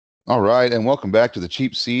All right, and welcome back to the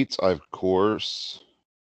Cheap Seats. I, of course,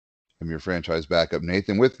 am your franchise backup,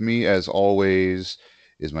 Nathan. With me, as always,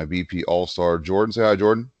 is my BP All-Star, Jordan. Say hi,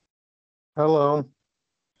 Jordan. Hello.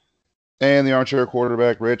 And the armchair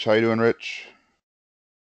quarterback, Rich. How you doing, Rich?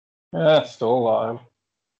 Yeah, still alive.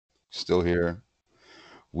 Still here.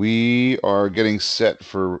 We are getting set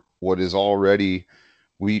for what is already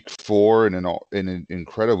week 4 in an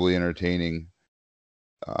incredibly entertaining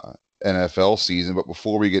uh, NFL season. But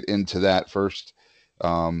before we get into that, first,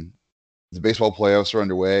 um, the baseball playoffs are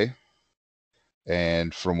underway.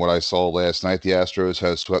 And from what I saw last night, the Astros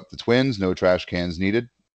have swept the Twins. No trash cans needed.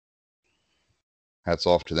 Hats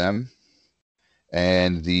off to them.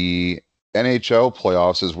 And the NHL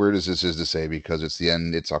playoffs, as weird as this is to say, because it's the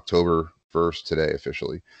end, it's October 1st today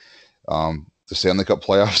officially. The Stanley Cup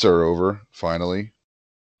playoffs are over finally.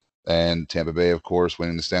 And Tampa Bay, of course,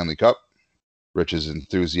 winning the Stanley Cup. Rich is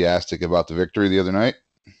enthusiastic about the victory the other night.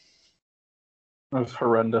 It was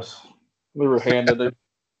horrendous. We were handed it.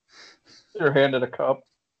 They were handed a cup.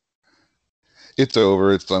 It's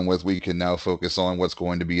over. It's done with. We can now focus on what's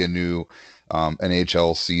going to be a new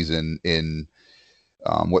NHL season in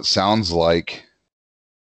what sounds like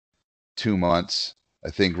 2 months.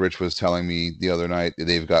 I think Rich was telling me the other night that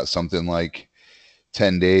they've got something like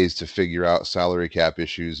 10 days to figure out salary cap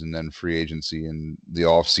issues and then free agency and the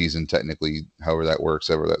off season, technically, however that works,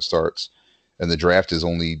 ever that starts. And the draft is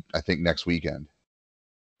only, I think, next weekend.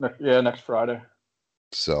 Next Friday.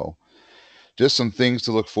 So just some things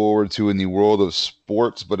to look forward to in the world of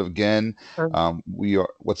sports. But again, we are,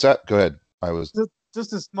 what's that? Go ahead. I was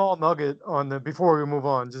just a small nugget on the before we move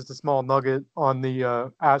on. Just a small nugget on the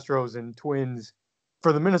Astros and Twins.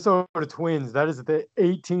 For the Minnesota Twins, that is the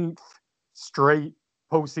 18th straight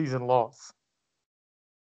postseason loss.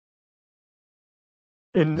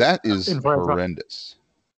 That is horrendous.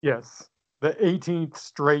 Yes, the 18th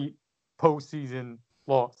straight postseason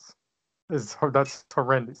loss that's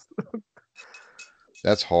horrendous.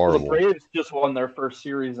 That's horrible. Well, the Braves just won their first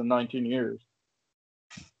series in 19 years.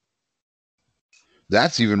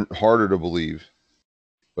 That's even harder to believe,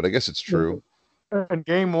 but I guess it's true. And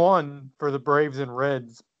game 1 for the Braves and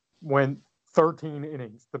Reds went 13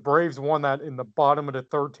 innings. The Braves won that in the bottom of the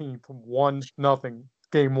 13th, 1-0,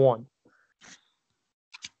 game 1.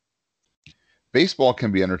 Baseball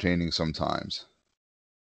can be entertaining sometimes.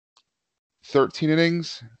 13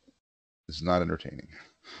 innings is not entertaining.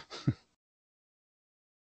 At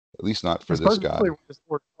least not for this guy.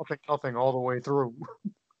 Nothing all the way through.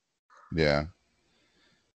 Yeah.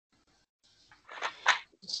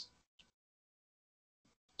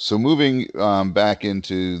 So moving back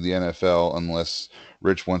into the NFL, unless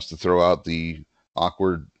Rich wants to throw out the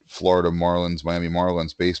awkward Florida Marlins, Miami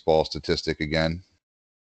Marlins baseball statistic again.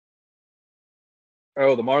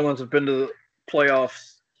 Oh, the Marlins have been to the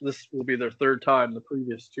playoffs. This will be their third time. The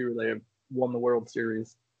previous 2, they have won the World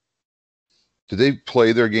Series. Did they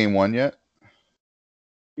play their game 1 yet?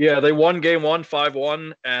 Yeah, they won game 1,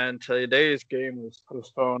 5-1, and today's game was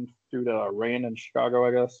postponed due to rain in Chicago,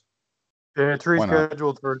 I guess. Yeah, it's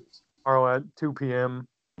rescheduled for tomorrow at 2 p.m.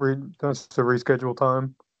 That's the rescheduled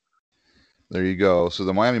time. There you go. So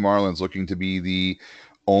the Miami Marlins looking to be the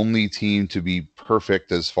only team to be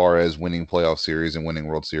perfect as far as winning playoff series and winning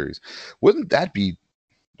World Series. Wouldn't that be,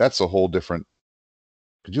 that's a whole different,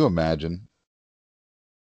 could you imagine?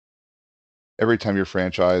 Every time your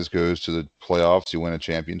franchise goes to the playoffs, you win a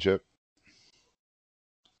championship.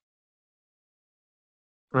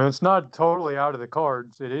 And it's not totally out of the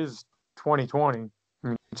cards. It is 2020. I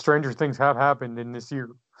mean, stranger things have happened in this year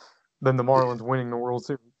than the Marlins winning the World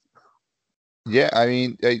Series. Yeah, I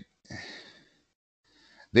mean,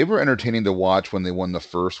 they were entertaining to watch when they won the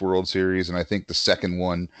first World Series, and I think the second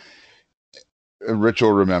one, Rich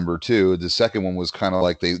will remember too. The second one was kind of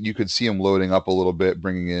like you could see them loading up a little bit,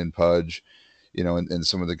 bringing in Pudge, and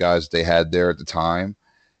some of the guys they had there at the time.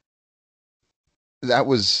 That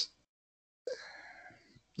was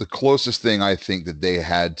the closest thing I think that they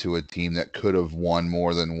had to a team that could have won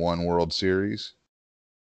more than one World Series.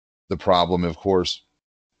 The problem, of course,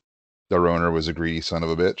 their owner was a greedy son of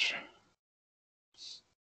a bitch.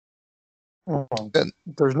 Well,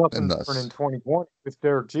 there's nothing different in 2020 with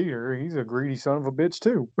Derek Jeter. He's a greedy son of a bitch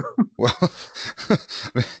too. Well,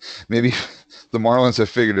 maybe the Marlins have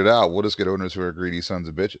figured it out. We'll just get owners who are greedy sons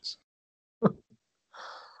of bitches.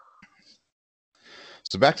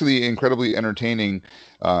 So back to the incredibly entertaining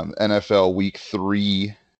NFL Week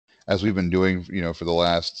 3, as we've been doing, for the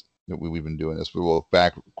last we've been doing this. We will look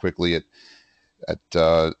back quickly at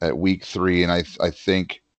Week 3, and I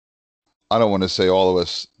think I don't want to say all of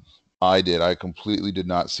us I did. I completely did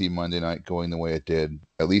not see Monday night going the way it did,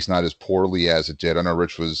 at least not as poorly as it did. I know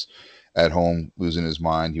Rich was at home losing his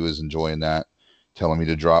mind. He was enjoying that, telling me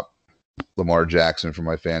to drop Lamar Jackson for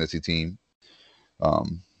my fantasy team. I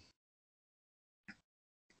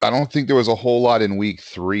don't think there was a whole lot in week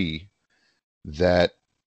 3 that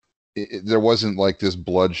there wasn't like this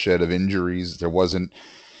bloodshed of injuries. There wasn't,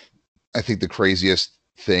 I think the craziest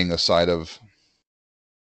thing aside of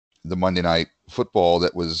the Monday night football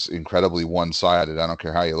that was incredibly one-sided, I don't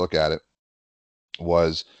care how you look at it,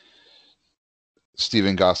 was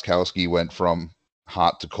Steven Gostkowski went from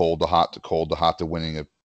hot to cold to hot to cold to hot to winning a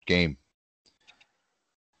game.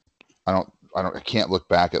 I can't look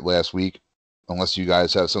back at last week unless you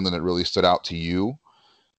guys have something that really stood out to you.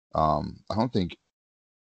 I don't think,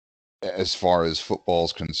 as far as football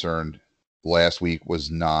is concerned, last week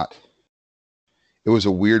was not. It was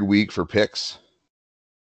a weird week for picks.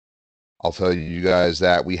 I'll tell you guys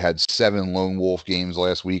that we had 7 lone wolf games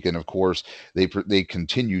last week, and of course they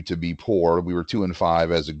continue to be poor. We were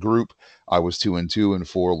 2-5 as a group. I was 2-2 in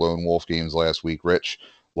 4 lone wolf games last week. Rich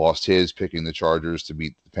lost his picking the Chargers to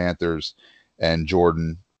beat the Panthers, and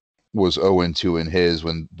Jordan was 0-2 in his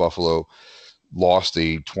when Buffalo lost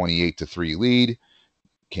a 28-3 lead,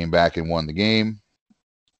 came back and won the game,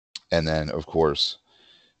 and then of course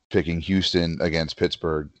picking Houston against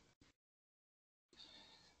Pittsburgh.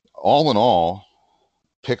 All in all,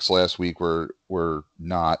 picks last week were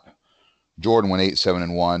not. Jordan went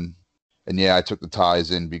 8-7-1, and yeah, I took the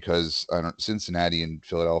ties in because Cincinnati and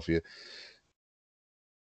Philadelphia.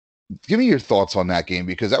 Give me your thoughts on that game,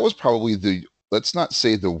 because that was probably let's not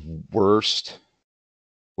say the worst.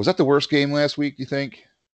 Was that the worst game last week, do you think?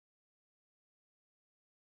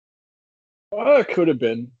 It could have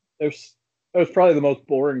been. It was probably the most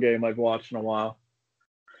boring game I've watched in a while.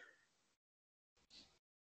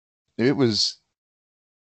 It was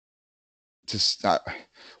just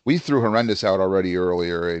we threw horrendous out already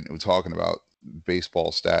earlier, and we're talking about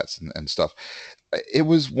baseball stats and stuff. It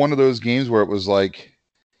was one of those games where it was like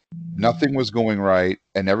nothing was going right,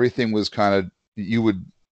 and everything was kind of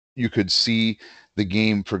you could see the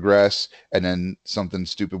game progress, and then something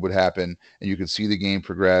stupid would happen, and you could see the game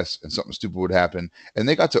progress, and something stupid would happen, and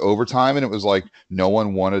they got to overtime, and it was like no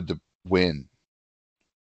one wanted to win.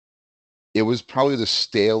 It was probably the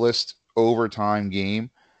stalest overtime game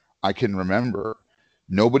I can remember.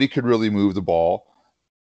 Nobody could really move the ball.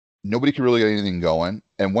 Nobody could really get anything going.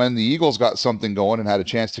 And when the Eagles got something going and had a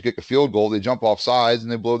chance to kick a field goal, they jump off sides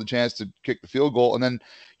and they blow the chance to kick the field goal. And then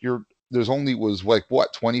there's only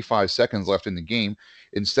 25 seconds left in the game.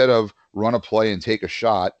 Instead of run a play and take a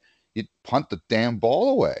shot, you punt the damn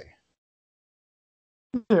ball away.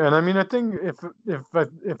 Yeah, and I mean, I think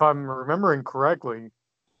if I'm remembering correctly,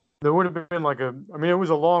 there would have been it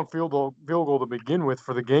was a long field goal to begin with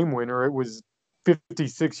for the game winner. It was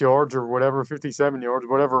 56 yards or whatever, 57 yards,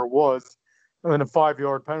 whatever it was, and then a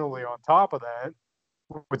 5-yard penalty on top of that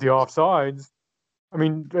with the offsides. I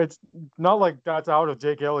mean, it's not like that's out of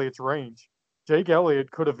Jake Elliott's range. Jake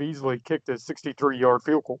Elliott could have easily kicked a 63-yard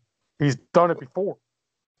field goal. He's done it before.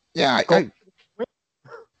 Yeah,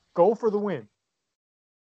 go for the win.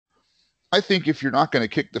 I think if you're not going to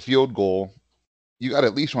kick the field goal, you got to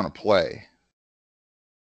at least want to play.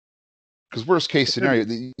 Because worst case scenario,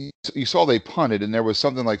 you saw they punted, and there was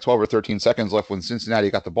something like 12 or 13 seconds left when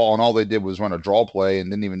Cincinnati got the ball, and all they did was run a draw play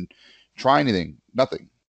and didn't even try anything. Nothing.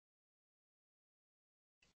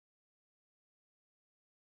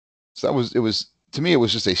 So to me, it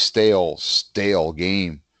was just a stale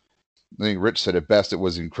game. I think Rich said it best. It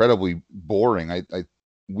was incredibly boring.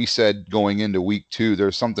 We said going into week 2,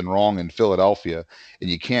 there's something wrong in Philadelphia, and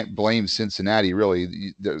you can't blame Cincinnati,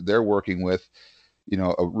 really. They're working with,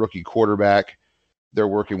 a rookie quarterback. They're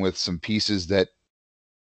working with some pieces that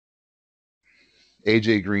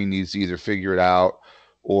AJ Green needs to either figure it out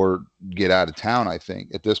or get out of town. I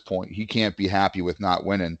think at this point, he can't be happy with not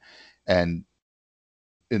winning. And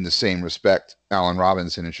in the same respect, Allen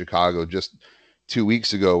Robinson in Chicago just 2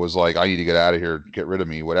 weeks ago was like, I need to get out of here, get rid of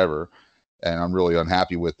me, whatever. And I'm really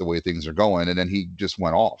unhappy with the way things are going. And then he just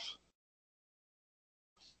went off.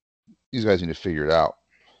 These guys need to figure it out.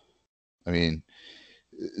 I mean,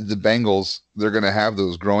 the Bengals, they're going to have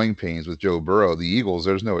those growing pains with Joe Burrow. The Eagles,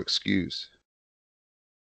 there's no excuse.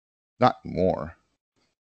 Not more.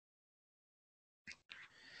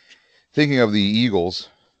 Thinking of the Eagles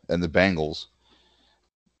and the Bengals,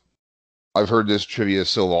 I've heard this trivia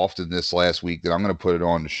so often this last week that I'm going to put it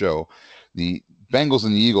on the show. The Bengals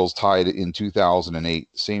and the Eagles tied in 2008.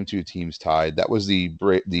 Same 2 teams tied. That was the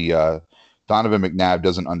Donovan McNabb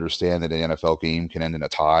doesn't understand that an NFL game can end in a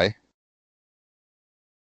tie.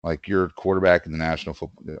 like your quarterback in the National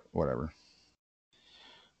Football, whatever.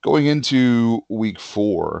 Going into week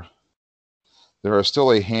 4, there are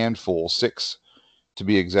still a handful, 6 to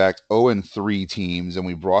be exact, 0-3 teams, and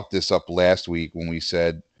we brought this up last week when we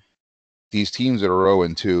said these teams that are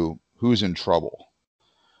 0-2, who's in trouble?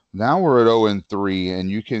 Now we're at 0-3, and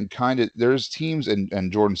you can kind of, there's teams,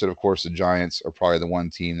 and Jordan said, of course, the Giants are probably the one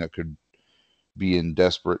team that could be in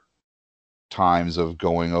desperate times of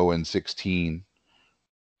going 0-16,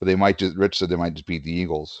 but they might just, Rich said they might just beat the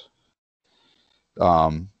Eagles.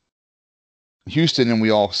 Houston, and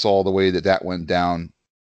we all saw the way that went down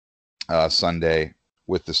Sunday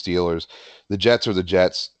with the Steelers. The Jets are the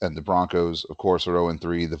Jets, and the Broncos, of course, are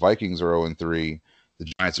 0-3. The Vikings are 0-3.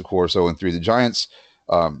 The Giants, of course, 0-3. The Giants,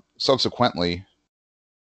 subsequently,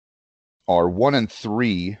 are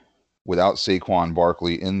 1-3 without Saquon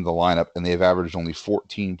Barkley in the lineup, and they've averaged only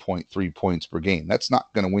 14.3 points per game. That's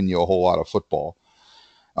not going to win you a whole lot of football.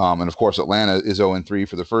 And, of course, Atlanta is 0-3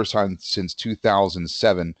 for the first time since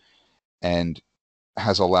 2007 and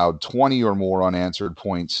has allowed 20 or more unanswered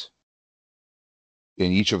points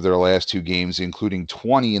in each of their last 2 games, including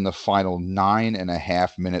 20 in the final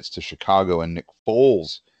 9.5 minutes to Chicago and Nick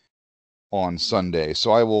Foles on Sunday.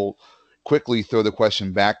 So I will quickly throw the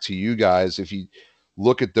question back to you guys. If you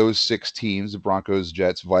look at those 6 teams, the Broncos,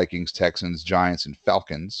 Jets, Vikings, Texans, Giants, and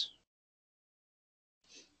Falcons,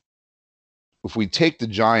 if we take the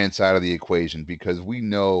Giants out of the equation, because we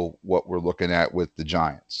know what we're looking at with the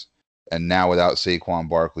Giants, and now without Saquon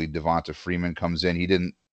Barkley, Devonta Freeman comes in. He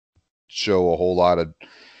didn't show a whole lot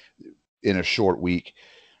in a short week.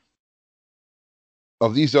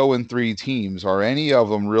 Of these 0-3 teams, are any of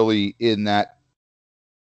them really in that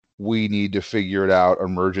we need to figure it out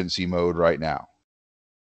emergency mode right now?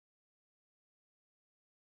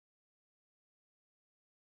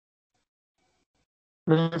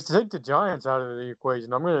 I mean, if you take the Giants out of the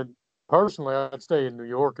equation, I'd stay in New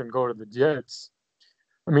York and go to the Jets.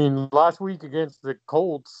 I mean, last week against the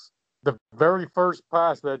Colts, the very first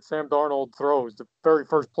pass that Sam Darnold throws, the very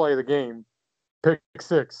first play of the game, pick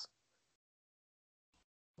 6.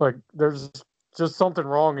 Like, there's just something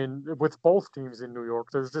wrong with both teams in New York.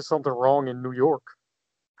 There's just something wrong in New York.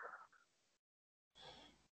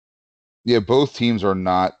 Yeah, both teams are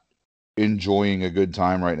not enjoying a good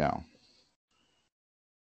time right now.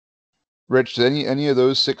 Rich, did any of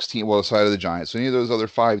those 6 teams, well, aside of the Giants, any of those other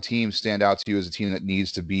 5 teams stand out to you as a team that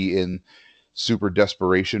needs to be in super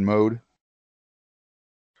desperation mode?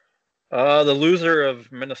 The loser of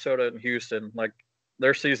Minnesota and Houston, like,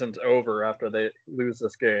 their season's over after they lose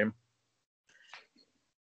this game.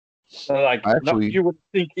 So, you would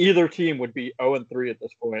think either team would be 0-3 at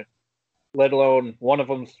this point, let alone one of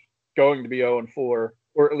them's going to be 0-4, or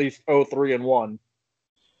at least 0-3-1.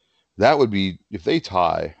 That would be, if they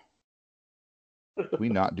tie, can we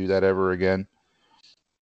not do that ever again?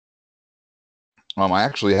 I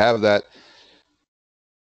actually have that.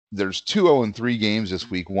 There's 2 0-3 games this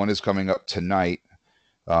week. One is coming up tonight.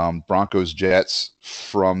 Broncos Jets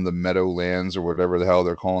from the Meadowlands, or whatever the hell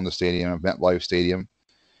they're calling the stadium, MetLife Stadium.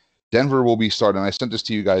 Denver will be starting. I sent this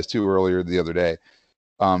to you guys too earlier the other day.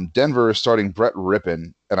 Denver is starting Brett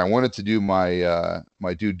Rippon, and I wanted to do my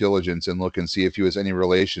my due diligence and look and see if he was any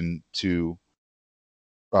relation to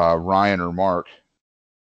Ryan or Mark.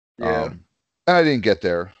 Yeah. And I didn't get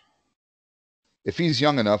there. If he's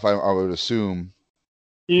young enough, I would assume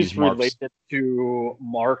he's related to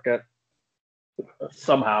Mark at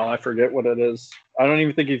somehow. I forget what it is. I don't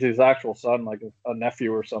even think he's his actual son, like a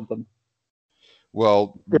nephew or something.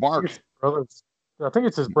 Well, Mark, I think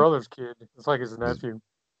it's his brother's kid. It's like his nephew.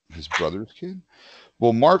 His brother's kid?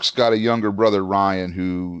 Well, Mark's got a younger brother, Ryan,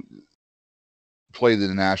 who played in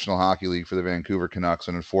the National Hockey League for the Vancouver Canucks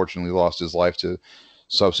and unfortunately lost his life to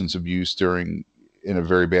substance abuse in a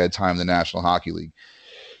very bad time in the National Hockey League.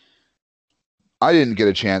 I didn't get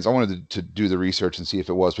a chance. I wanted to do the research and see if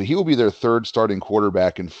it was, but he will be their 3rd starting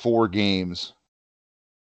quarterback in 4 games.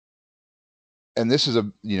 And this is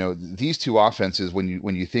these 2 offenses, when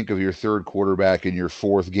you think of your 3rd quarterback in your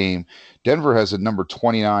 4th game, Denver has a number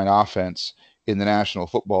 29 offense in the National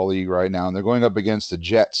Football League right now, and they're going up against the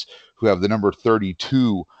Jets, who have the number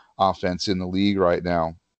 32 offense in the league right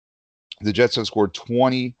now. The Jets have scored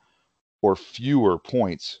 20 or fewer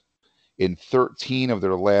points in 13 of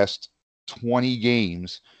their last 20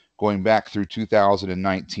 games going back through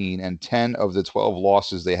 2019, and 10 of the 12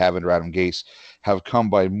 losses they have in Adam Gase have come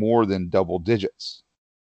by more than double digits,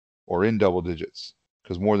 or in double digits,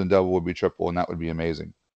 because more than double would be triple, and that would be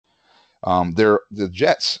amazing. The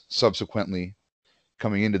Jets, subsequently,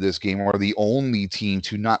 coming into this game, are the only team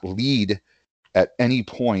to not lead at any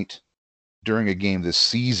point during a game this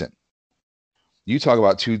season. You talk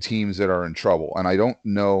about two teams that are in trouble, and I don't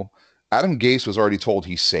know. Adam Gase was already told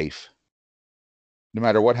he's safe. No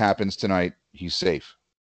matter what happens tonight, he's safe.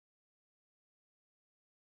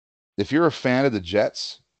 If you're a fan of the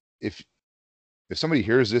Jets, if somebody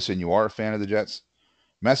hears this and you are a fan of the Jets,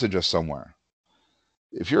 message us somewhere.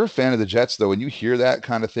 If you're a fan of the Jets, though, and you hear that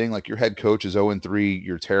kind of thing, like your head coach is 0-3,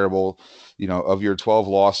 you're terrible, of your 12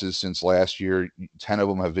 losses since last year, 10 of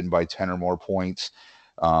them have been by 10 or more points.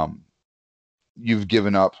 You've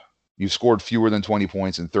given up. You've scored fewer than 20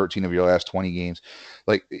 points in 13 of your last 20 games.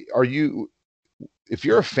 Like, if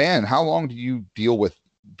you're a fan, how long do you deal with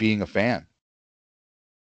being a fan?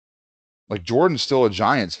 Like, Jordan's still a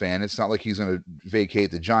Giants fan. It's not like he's going to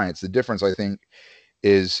vacate the Giants. The difference, I think,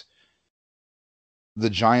 is the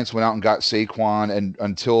Giants went out and got Saquon, and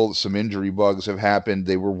until some injury bugs have happened,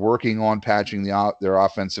 they were working on patching their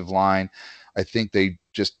offensive line. I think they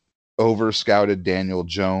just over-scouted Daniel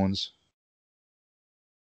Jones.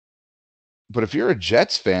 But if you're a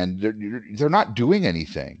Jets fan, they're not doing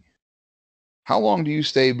anything. How long do you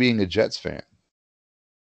stay being a Jets fan?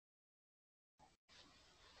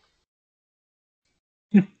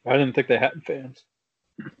 I didn't think they had fans.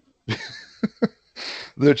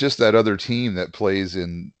 They're just that other team that plays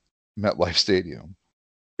in MetLife Stadium.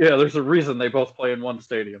 Yeah, there's a reason they both play in one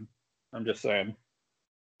stadium. I'm just saying.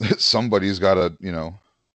 Somebody's got to,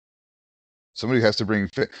 somebody has to bring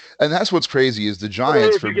fit. And that's what's crazy is the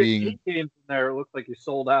Giants for being 8 games in there, it looks like you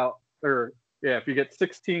sold out. Or yeah, if you get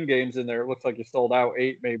 16 games in there, it looks like you sold out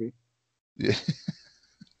 8 maybe. Yeah.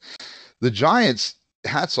 The Giants,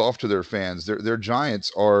 hats off to their fans. Their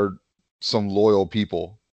Giants are some loyal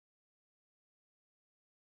people.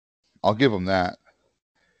 I'll give them that.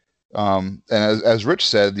 And as Rich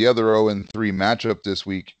said, the other 0-3 matchup this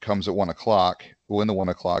week comes at 1 o'clock. Well, in the 1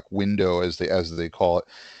 o'clock window, as they call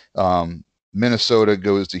it. Minnesota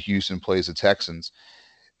goes to Houston, plays the Texans,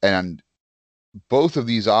 and both of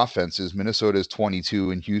these offenses, Minnesota is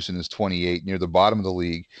 22 and Houston is 28, near the bottom of the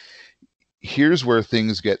league. Here's where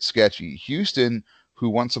things get sketchy. Houston, who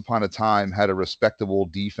once upon a time had a respectable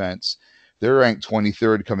defense, they're ranked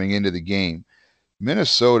 23rd coming into the game.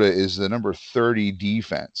 Minnesota is the number 30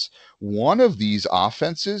 defense. One of these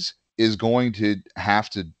offenses is going to have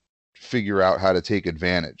to figure out how to take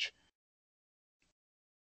advantage.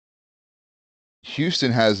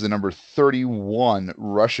 Houston has the number 31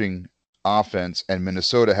 rushing offense, and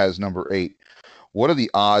Minnesota has number 8. What are the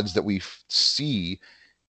odds that we see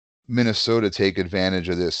Minnesota take advantage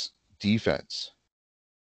of this defense?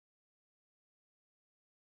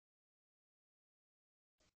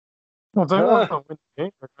 Well, if they want to win the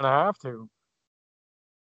game, they're going to have to.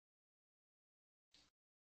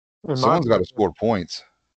 Someone's got to score points.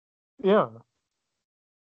 Yeah.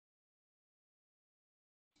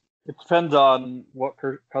 It depends on what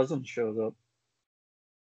Kirk Cousins shows up.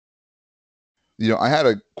 I had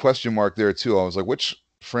a question mark there too. I was like, which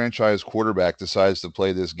franchise quarterback decides to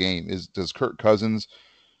play this game? Does Kirk Cousins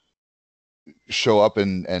show up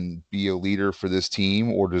and be a leader for this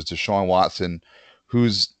team, or does Deshaun Watson,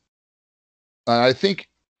 I think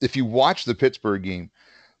if you watch the Pittsburgh game,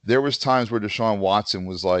 there was times where Deshaun Watson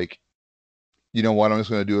was like, you know what, I'm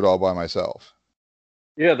just going to do it all by myself.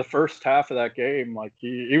 Yeah, the first half of that game, like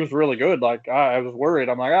he was really good. Like I was worried.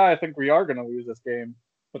 I'm like, I think we are going to lose this game.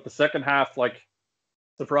 But the second half, like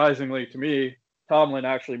surprisingly to me, Tomlin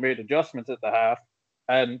actually made adjustments at the half,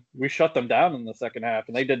 and we shut them down in the second half,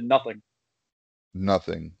 and they did nothing.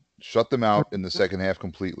 Nothing. Shut them out in the second half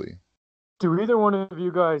completely. Do either one of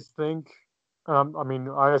you guys think, I mean,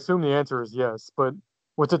 I assume the answer is yes, but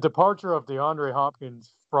with the departure of DeAndre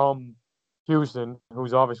Hopkins from Houston,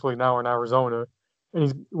 who's obviously now in Arizona, and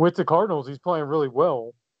he's with the Cardinals, he's playing really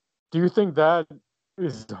well. Do you think that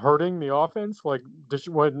is hurting the offense? Like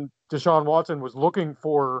when Deshaun Watson was looking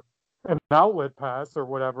for an outlet pass or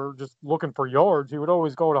whatever, just looking for yards, he would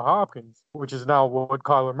always go to Hopkins, which is now what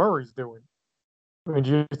Kyler Murray's doing. I mean,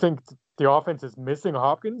 do you think the offense is missing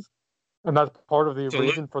Hopkins, and that's part of the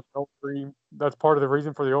reason for the 0-3? That's part of the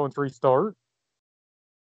reason for the 0-3 start.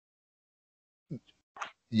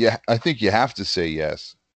 Yeah, I think you have to say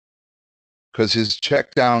yes, because his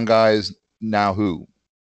check down guys now who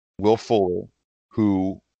Will Fuller,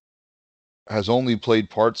 who has only played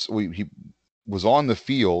parts. He was on the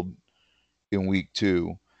field in week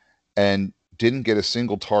 2 and didn't get a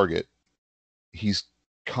single target. He's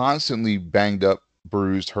constantly banged up,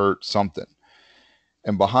 bruised, hurt, something.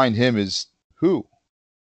 And behind him is who?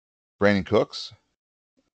 Brandon Cooks.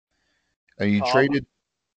 And you traded.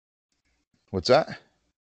 What's that?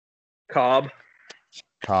 Cobb.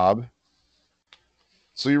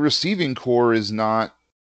 So your receiving core is not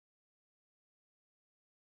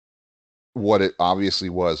what it obviously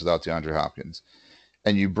was without DeAndre Hopkins.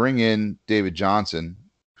 And you bring in David Johnson,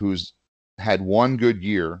 who's had one good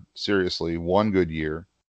year, seriously, one good year,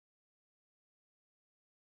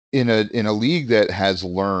 in a league that has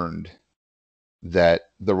learned that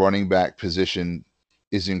the running back position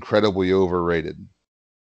is incredibly overrated.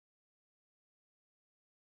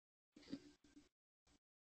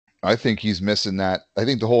 I think he's missing that. I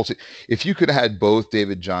think the whole if you could have had both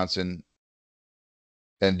David Johnson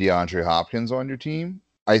and DeAndre Hopkins on your team,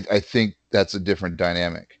 I think that's a different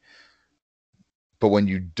dynamic. But when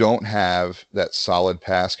you don't have that solid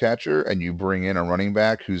pass catcher and you bring in a running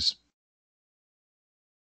back who's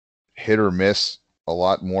hit or miss, a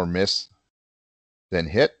lot more miss than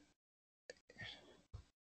hit,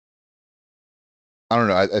 I don't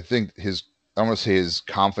know. I think I want to say his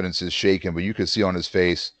confidence is shaken, but you could see on his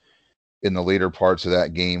face in the later parts of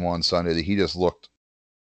that game on Sunday that he just looked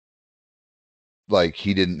like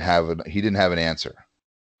he didn't have an answer.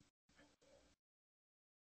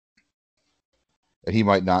 And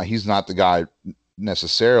he's not the guy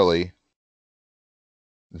necessarily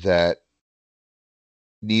that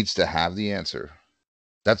needs to have the answer.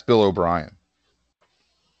 That's Bill O'Brien.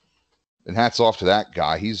 And hats off to that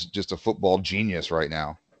guy. He's just a football genius right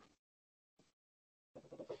now.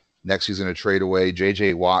 Next, he's going to trade away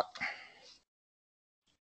J.J. Watt.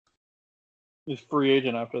 He's free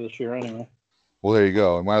agent after this year anyway. Well, there you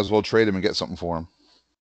go. I might as well trade him and get something for him.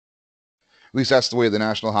 At least that's the way the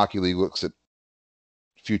National Hockey League looks at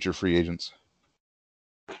future free agents.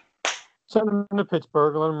 Send him to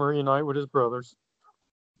Pittsburgh, let him reunite with his brothers.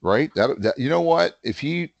 Right? That you know what?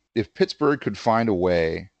 If Pittsburgh could find a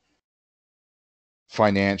way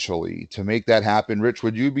financially to make that happen, Rich,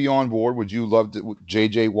 would you be on board? Would you love to,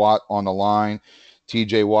 J.J. Watt on the line,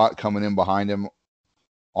 T.J. Watt coming in behind him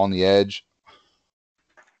on the edge?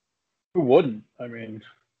 Who wouldn't? I mean,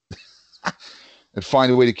 and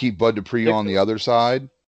find a way to keep Bud Dupree on the other side?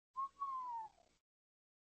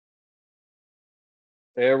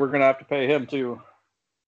 Yeah, we're gonna have to pay him too.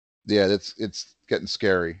 Yeah, it's getting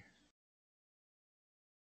scary.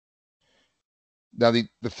 Now the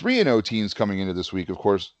 3-0 teams coming into this week, of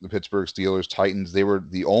course, the Pittsburgh Steelers, Titans, they were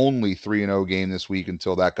the only 3-0 game this week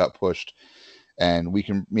until that got pushed. And we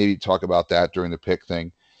can maybe talk about that during the pick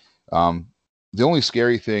thing. The only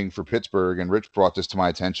scary thing for Pittsburgh, and Rich brought this to my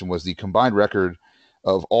attention, was the combined record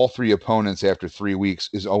of all three opponents after 3 weeks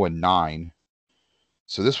is 0-9.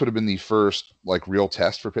 So this would have been the first real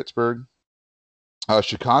test for Pittsburgh.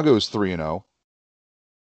 Chicago's 3-0.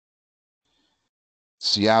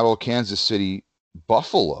 Seattle, Kansas City,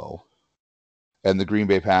 Buffalo, and the Green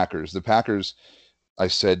Bay Packers. The Packers, I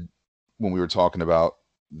said when we were talking about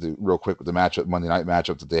real quick with the matchup, Monday night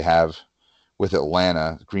matchup that they have with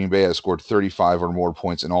Atlanta, Green Bay has scored 35 or more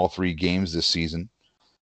points in all 3 games this season.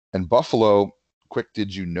 And Buffalo, quick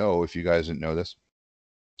did you know, if you guys didn't know this,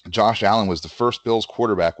 Josh Allen was the first Bills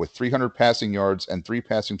quarterback with 300 passing yards and 3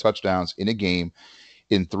 passing touchdowns in a game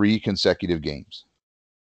in 3 consecutive games.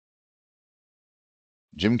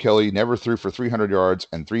 Jim Kelly never threw for 300 yards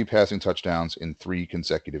and 3 passing touchdowns in 3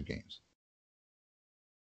 consecutive games.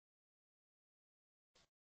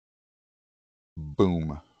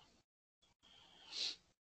 Boom.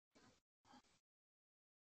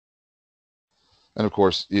 And of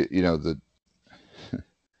course,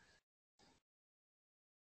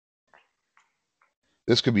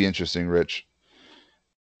 this could be interesting, Rich.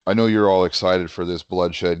 I know you're all excited for this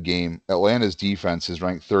bloodshed game. Atlanta's defense is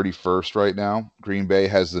ranked 31st right now. Green Bay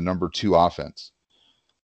has the number 2 offense.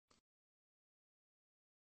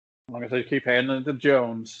 As long as they keep handing it to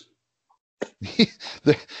Jones.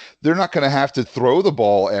 They're not going to have to throw the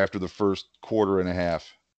ball after the first quarter and a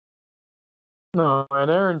half. No, and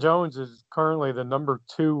Aaron Jones is currently the number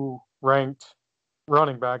 2 ranked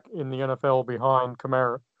running back in the NFL behind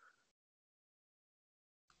Kamara.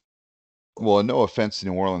 Well, no offense to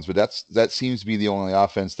New Orleans, but that seems to be the only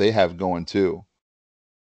offense they have going too.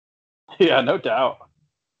 Yeah, no doubt.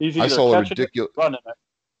 He's either I saw a catching ridiculous, it or running it.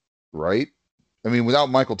 Right? I mean, without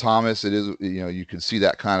Michael Thomas, it is, you can see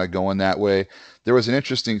that kind of going that way. There was an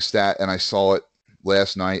interesting stat, and I saw it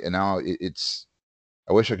last night, and now it's,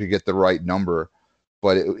 I wish I could get the right number,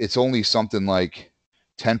 but it's only something like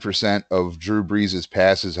 10% of Drew Brees'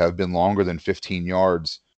 passes have been longer than 15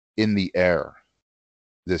 yards in the air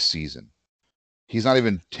this season. He's not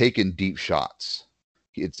even taking deep shots.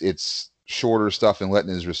 It's shorter stuff and letting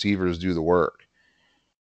his receivers do the work.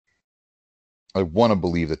 I want to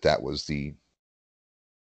believe that was the.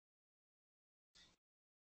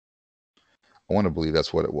 I want to believe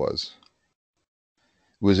that's what it was.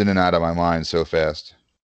 It was in and out of my mind so fast.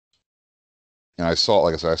 And I saw it,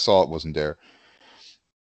 like I said, I saw it wasn't there.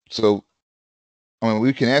 So I mean,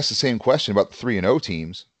 we can ask the same question about the 3-0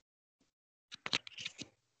 teams.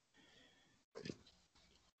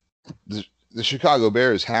 The Chicago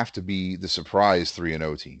Bears have to be the surprise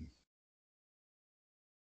 3-0 team.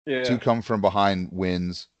 Yeah. 2 come from behind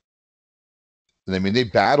wins. I mean, they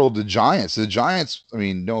battled the Giants. The Giants, I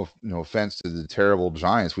mean, no offense to the terrible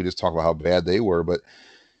Giants. We just talk about how bad they were, but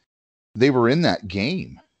they were in that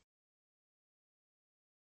game.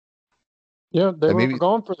 Yeah, they were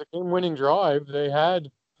going for the game-winning drive. They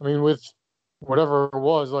had, I mean, with whatever it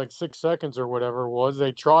was, like 6 seconds or whatever it was,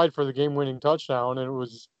 they tried for the game-winning touchdown, and it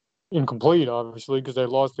was incomplete, obviously, because they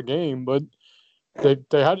lost the game, but they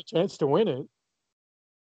had a chance to win it.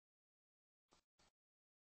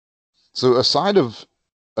 So aside of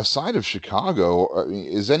Chicago, I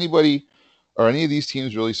mean, are any of these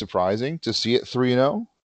teams really surprising to see it 3-0?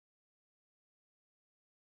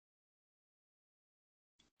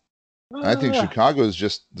 I think Chicago is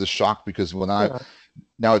just the shock because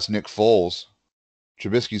now it's Nick Foles.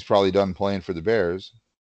 Trubisky's probably done playing for the Bears.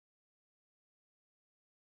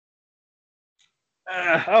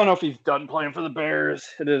 I don't know if he's done playing for the Bears.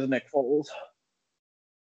 It is Nick Foles.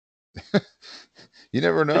 You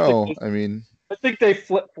never know. I mean, I think they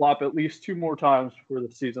flip-flop at least 2 more times before the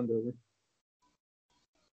season's over.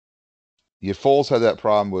 Yeah, Foles had that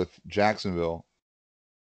problem with Jacksonville.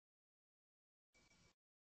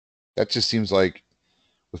 That just seems like,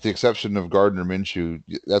 with the exception of Gardner Minshew,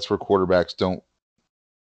 that's where quarterbacks don't.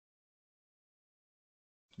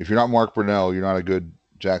 If you're not Mark Brunell, you're not a good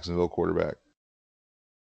Jacksonville quarterback.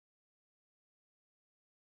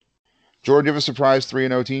 Jordan, do you have a surprise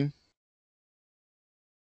 3-0 team?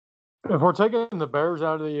 If we're taking the Bears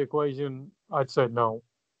out of the equation, I'd say no.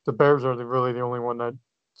 The Bears are really the only one that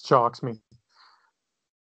shocks me.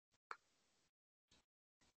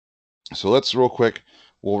 So let's real quick.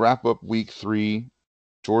 We'll wrap up week 3.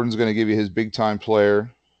 Jordan's going to give you his big-time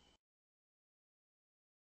player.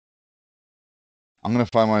 I'm going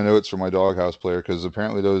to find my notes for my doghouse player because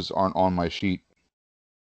apparently those aren't on my sheet.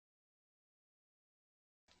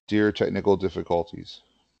 Dear technical difficulties.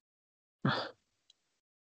 All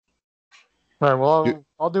right, well,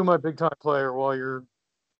 I'll do my big-time player while you're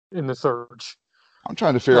in the search. I'm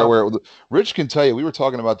trying to figure out where Rich can tell you. We were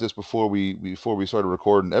talking about this before we started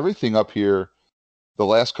recording. Everything up here the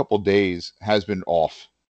last couple of days has been off.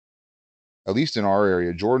 At least in our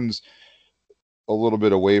area. Jordan's a little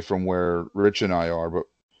bit away from where Rich and I are, but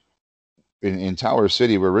in Tower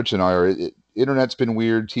City where Rich and I are, internet's been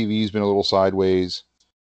weird, TV's been a little sideways.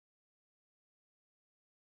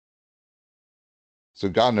 So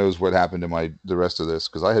God knows what happened to the rest of this,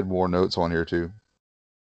 because I had more notes on here too.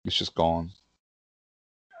 It's just gone.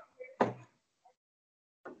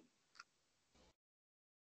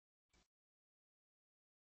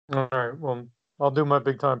 All right, well, I'll do my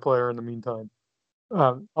big-time player in the meantime.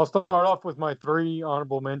 I'll start off with my 3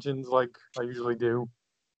 honorable mentions like I usually do.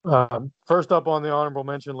 First up on the honorable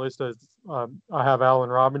mention list is I have Allen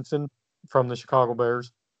Robinson from the Chicago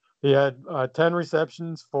Bears. He had 10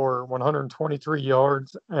 receptions for 123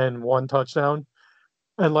 yards and 1 touchdown.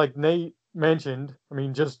 And like Nate mentioned, I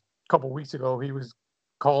mean, just a couple weeks ago, he was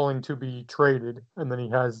calling to be traded, and then he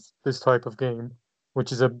has this type of game,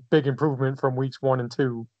 which is a big improvement from weeks 1 and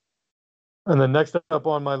 2. And then next up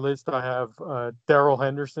on my list, I have Darrell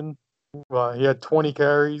Henderson. He had 20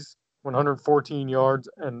 carries, 114 yards,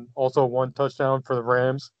 and also 1 touchdown for the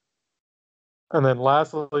Rams. And then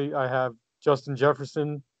lastly, I have Justin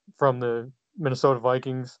Jefferson from the Minnesota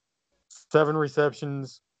Vikings. 7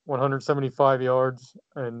 receptions, 175 yards,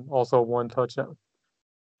 and also 1 touchdown.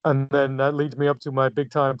 And then that leads me up to my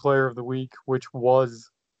big-time player of the week, which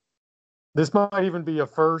this might even be a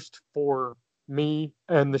first for me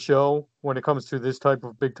and the show when it comes to this type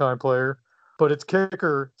of big-time player, but it's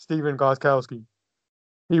kicker Stephen Gostkowski.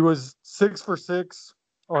 He was 6 for 6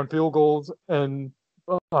 on field goals and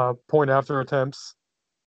point after attempts.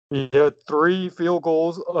 He had 3 field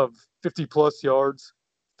goals of 50-plus yards,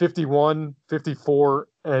 51, 54,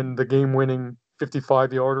 and the game-winning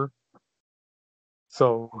 55-yarder.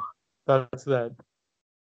 So that's that.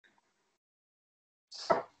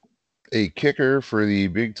 A kicker for the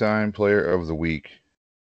big-time player of the week.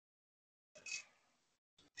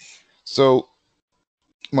 So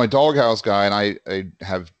my doghouse guy and I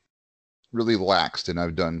have really laxed, and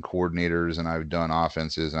I've done coordinators and I've done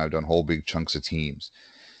offenses and I've done whole big chunks of teams.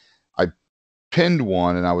 I pinned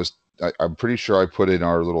one, and I'm pretty sure I put in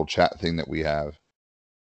our little chat thing that we have.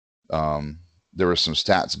 There were some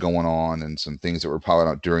stats going on and some things that were popping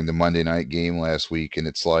out during the Monday night game last week, and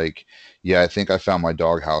it's like, yeah, I think I found my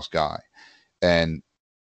doghouse guy. And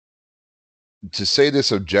to say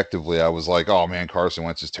this objectively, I was like, oh man, Carson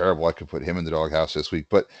Wentz is terrible. I could put him in the doghouse this week.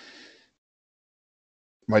 But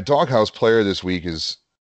my doghouse player this week is,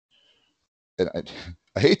 and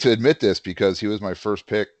I hate to admit this because he was my first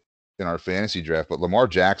pick in our fantasy draft, but Lamar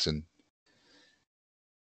Jackson.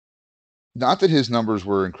 Not that his numbers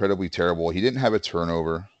were incredibly terrible. He didn't have a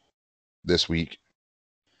turnover this week.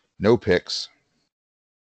 No picks.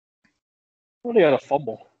 Well, he had a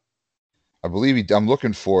fumble. I believe I'm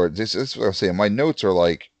looking for it. This is what I'm saying. My notes are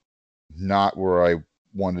like not where I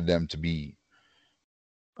wanted them to be.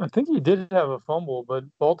 I think he did have a fumble, but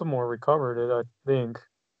Baltimore recovered it, I think.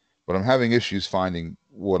 But I'm having issues finding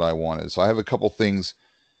what I wanted. So I have a couple things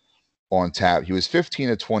on tap. He was 15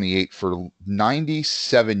 of 28 for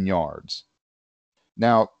 97 yards.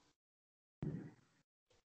 Now,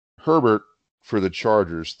 Herbert for the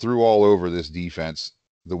Chargers threw all over this defense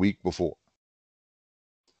the week before.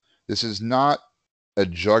 This is not a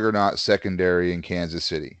juggernaut secondary in Kansas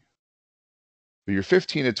City. But you're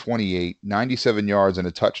 15 of 28, 97 yards and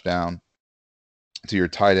a touchdown to your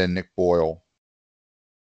tight end, Nick Boyle.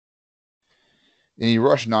 And he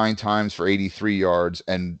rushed 9 times for 83 yards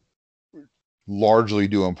and largely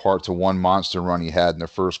due in part to one monster run he had in the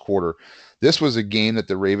first quarter. This was a game that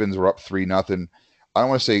the Ravens were up 3-0. I don't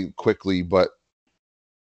want to say quickly, but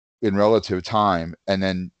in relative time. And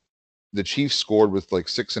then the Chiefs scored with like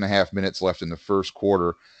 6.5 minutes left in the first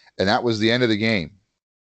quarter. And that was the end of the game.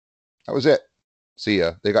 That was it. See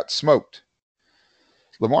ya. They got smoked.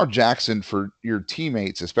 Lamar Jackson, for your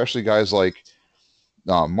teammates, especially guys like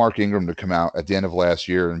Mark Ingram, to come out at the end of last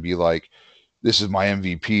year and be like, this is my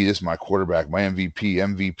MVP, this is my quarterback, my MVP.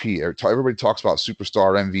 Everybody talks about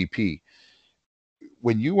superstar MVP.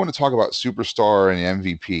 When you want to talk about superstar and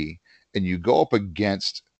MVP, and you go up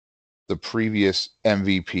against the previous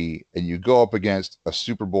MVP, and you go up against a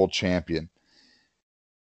Super Bowl champion,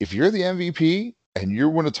 if you're the MVP and you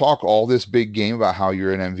want to talk all this big game about how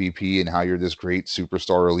you're an MVP and how you're this great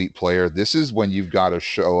superstar elite player, this is when you've got to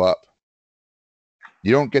show up.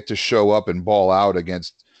 You don't get to show up and ball out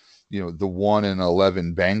against, the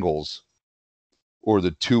 1-11 Bengals or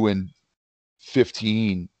the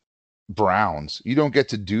 2-15 Browns. You don't get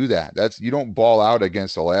to do that. You don't ball out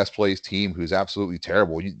against a last place team who's absolutely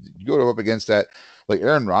terrible. You go up against that, like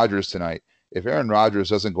Aaron Rodgers tonight. If Aaron Rodgers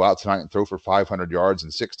doesn't go out tonight and throw for 500 yards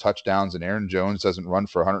and 6 touchdowns, and Aaron Jones doesn't run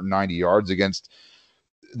for 190 yards against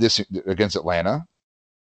Atlanta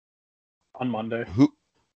on Monday.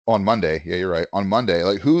 On Monday, yeah, you're right. On Monday,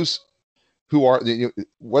 like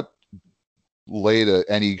what laid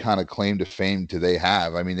any kind of claim to fame do they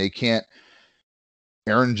have? I mean, they can't.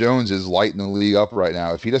 Aaron Jones is lighting the league up right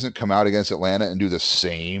now. If he doesn't come out against Atlanta and do the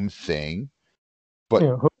same thing, but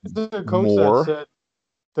who's the coach that said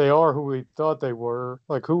they are who we thought they were?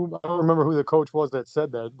 Like who? I don't remember who the coach was that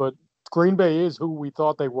said that, but Green Bay is who we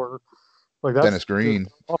thought they were. Like that's Dennis Green.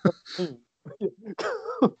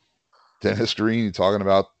 Dennis Green talking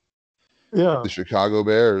about the Chicago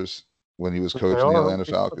Bears when he was coaching the Atlanta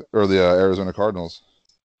Falcons or the Arizona Cardinals.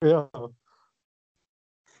 Yeah.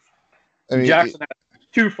 I mean, Jackson had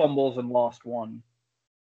 2 fumbles and lost 1.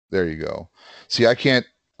 There you go. See,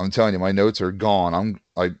 I'm telling you, my notes are gone.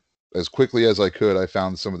 I as quickly as I could, I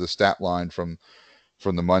found some of the stat line from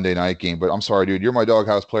the Monday night game. But I'm sorry, dude, you're my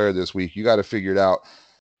doghouse player this week. You got to figure it out.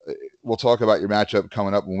 We'll talk about your matchup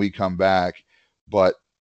coming up when we come back, but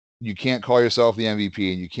you can't call yourself the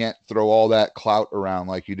MVP, and you can't throw all that clout around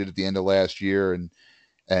like you did at the end of last year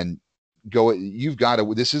and go. You've got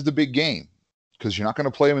to. This is the big game because you're not going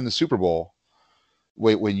to play them in the Super Bowl.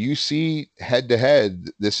 When you see head to head,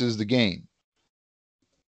 this is the game.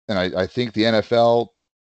 And I think the NFL.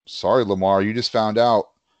 Sorry, Lamar, you just found out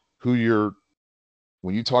who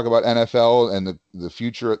when you talk about NFL and the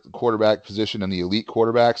future at the quarterback position and the elite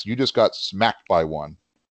quarterbacks, you just got smacked by one.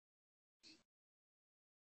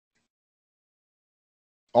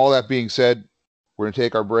 All that being said, we're going to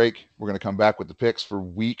take our break. We're going to come back with the picks for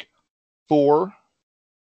week 4.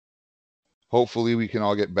 Hopefully we can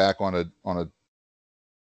all get back on a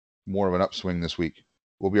more of an upswing this week.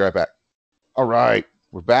 We'll be right back. All right,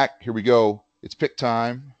 we're back. Here we go. It's pick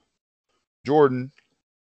time. Jordan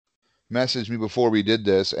messaged me before we did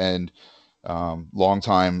this, and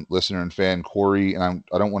longtime listener and fan Corey, and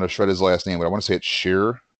I don't want to shred his last name, but I want to say it's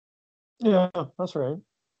Shearer. Yeah, that's right.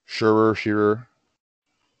 Shearer,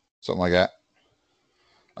 something like that.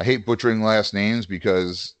 I hate butchering last names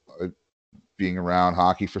because being around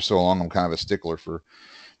hockey for so long, I'm kind of a stickler for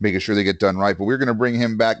making sure they get done right. But we're going to bring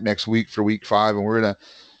him back next week for week 5, and we're going to.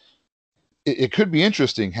 It could be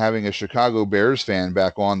interesting having a Chicago Bears fan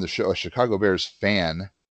back on the show, a Chicago Bears fan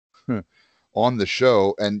on the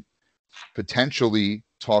show, and potentially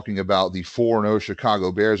talking about the 4-0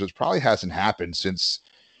 Chicago Bears, which probably hasn't happened since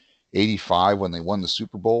 85 when they won the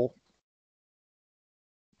Super Bowl.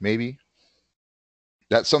 Maybe.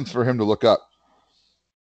 That's something for him to look up.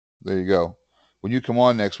 There you go. When you come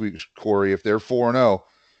on next week, Corey, if they're 4-0,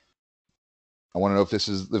 I want to know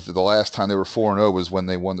if the last time they were 4-0 was when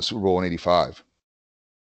they won the Super Bowl in 85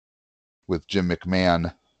 with Jim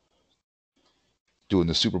McMahon doing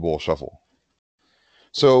the Super Bowl shuffle.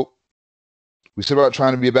 So we said about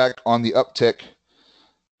trying to be back on the uptick.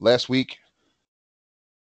 Last week,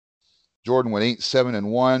 Jordan went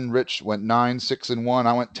 8-7-1. Rich went 9-6-1.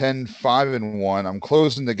 I went 10-5-1. I'm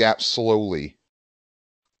closing the gap slowly.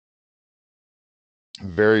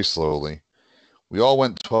 Very slowly. We all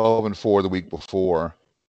went 12-4 the week before.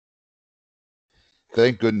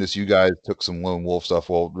 Thank goodness you guys took some lone wolf stuff.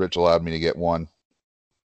 Well, Rich allowed me to get one.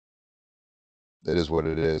 That is what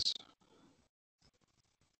it is.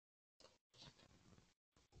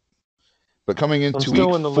 But coming into week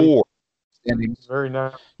 4, very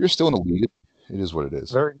narrow. You're still in the lead. It is what it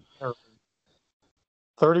is. Very narrow.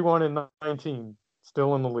 31-19,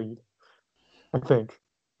 still in the lead, I think.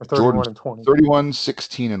 Or 31-20.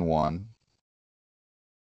 31-16-1.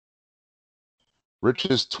 Rich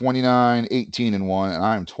is 29-18-1, and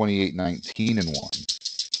I am 28-19-1.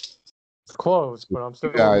 It's close, but I'm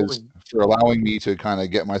still you guys for allowing me to kind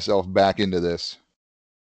of get myself back into this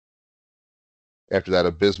after that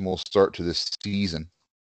abysmal start to this season.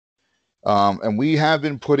 And we have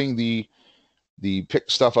been putting the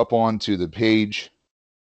pick stuff up onto the page.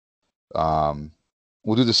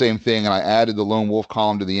 We'll do the same thing, and I added the lone wolf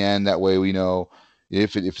column to the end. That way we know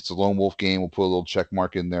if it's a lone wolf game, we'll put a little check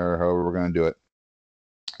mark in there, however we're going to do it.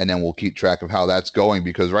 And then we'll keep track of how that's going,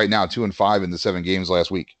 because right now 2-5 in the 7 games last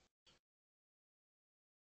week.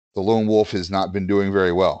 The lone wolf has not been doing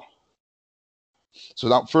very well. So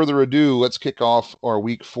without further ado, let's kick off our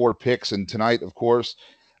week 4 picks. And tonight, of course,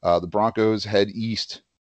 the Broncos head east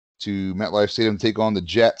to MetLife Stadium to take on the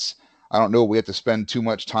Jets. I don't know. We have to spend too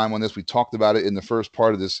much time on this. We talked about it in the first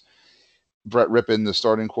part of this. Brett Rippon, the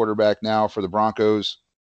starting quarterback now for the Broncos,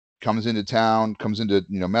 comes into town, comes into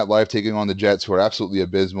MetLife taking on the Jets, who are absolutely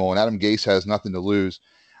abysmal. And Adam Gase has nothing to lose.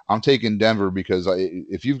 I'm taking Denver because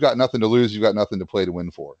if you've got nothing to lose, you've got nothing to play to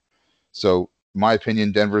win for. So, in my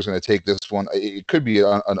opinion, Denver's going to take this one. It could be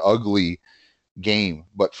an ugly game,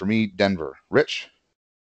 but for me, Denver. Rich?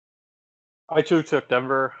 I too took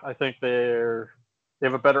Denver. I think they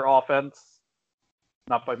have a better offense,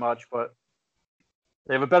 not by much, but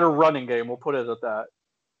they have a better running game. We'll put it at that.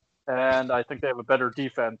 And I think they have a better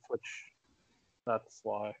defense, which that's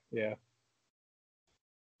why, yeah.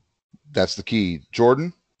 That's the key.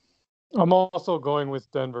 Jordan? I'm also going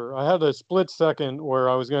with Denver. I had a split second where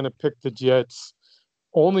I was going to pick the Jets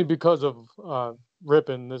only because of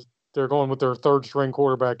Rippon. They're going with their third string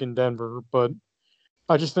quarterback in Denver, but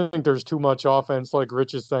I just think there's too much offense, like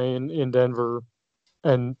Rich is saying, in Denver,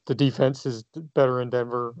 and the defense is better in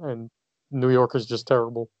Denver, and New York is just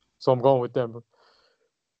terrible. So I'm going with Denver.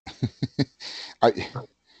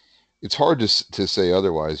 It's hard to say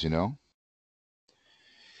otherwise, The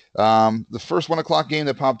first 1:00 game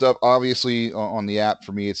that popped up, obviously on the app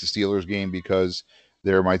for me, it's the Steelers game because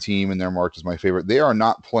they're my team and they're marked as my favorite. They are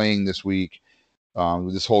not playing this week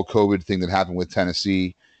with this whole COVID thing that happened with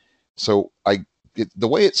Tennessee. So the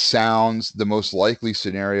way it sounds, the most likely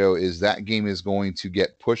scenario is that game is going to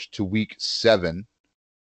get pushed to week 7.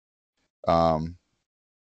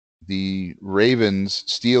 The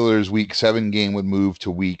Ravens-Steelers week 7 game would move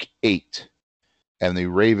to week 8. And the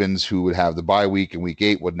Ravens, who would have the bye week in week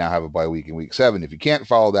 8, would now have a bye week in week 7. If you can't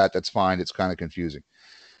follow that, that's fine. It's kind of confusing.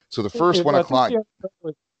 So the first 1:00.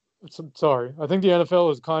 Sorry. I think the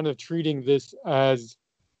NFL is kind of treating this as,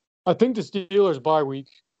 I think the Steelers bye week,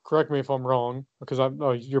 correct me if I'm wrong, because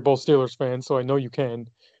you're both Steelers fans, so I know you can.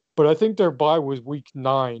 But I think their bye was week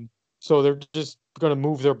 9. So they're just going to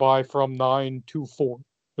move their bye from 9 to 4.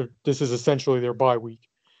 This is essentially their bye week.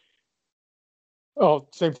 Oh,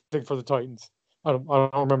 same thing for the Titans. I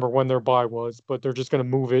don't remember when their bye was, but they're just going to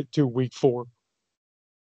move it to week 4.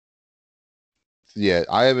 Yeah,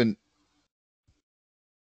 I haven't.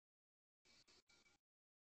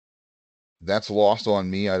 That's lost on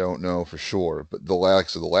me. I don't know for sure, but the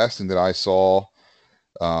last thing that I saw,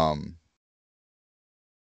 the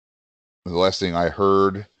last thing I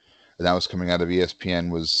heard, and that was coming out of ESPN,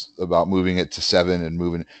 was about moving it to 7 and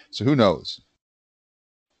moving. So who knows?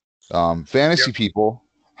 Fantasy people.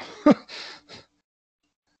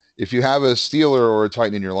 If you have a Steeler or a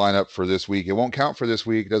Titan in your lineup for this week, it won't count for this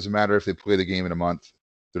week. It doesn't matter if they play the game in a month.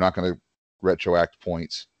 They're not going to retroact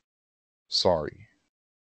points. Sorry.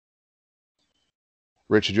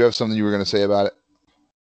 Rich, did you have something you were going to say about it?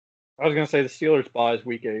 I was gonna say the Steelers buys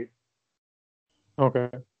week 8. Okay.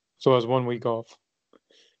 So has 1 week off.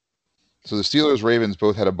 So the Steelers Ravens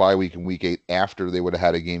both had a bye week in week 8 after they would have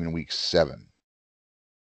had a game in week 7.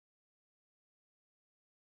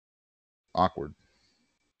 Awkward.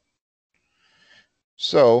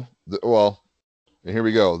 So, here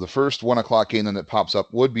we go. The first 1 o'clock game then that pops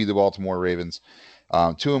up would be the Baltimore Ravens.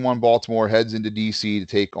 2-1 Baltimore heads into DC to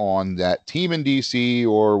take on that team in DC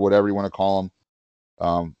or whatever you want to call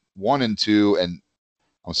them. 1-2, and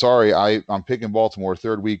I'm sorry, I'm picking Baltimore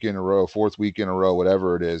 3rd week in a row, 4th week in a row,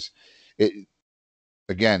 whatever it is.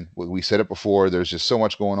 Again, we said it before. There's just so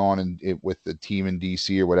much going on with the team in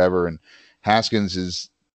DC or whatever, and Haskins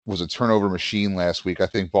was a turnover machine last week. I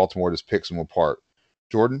think Baltimore just picks him apart.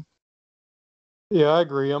 Jordan? Yeah, I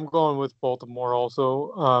agree. I'm going with Baltimore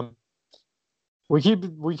also. We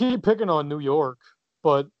keep picking on New York,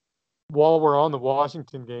 but while we're on the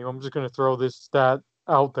Washington game, I'm just going to throw this stat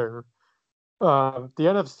out there. The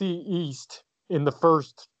NFC East in the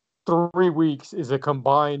first 3 weeks is a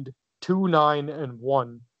combined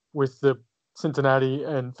 2-9-1 with the Cincinnati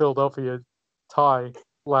and Philadelphia tie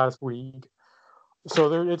last week.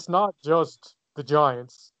 So it's not just the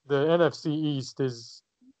Giants. The NFC East is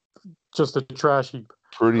just a trash heap.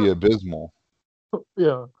 Pretty abysmal.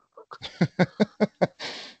 Yeah.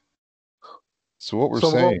 So what we're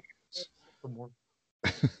saying,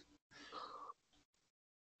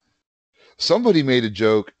 somebody made a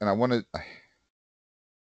joke, and I want to,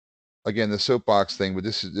 again, the soapbox thing, but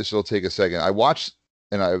this will take a second. I watched,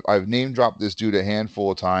 and I've name dropped this dude a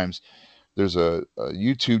handful of times. There's a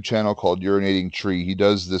YouTube channel called Urinating Tree. He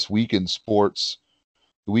does this weekend sports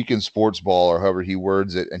ball, or however he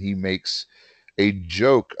words it, and he makes a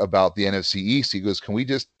joke about the NFC East. He goes, "Can we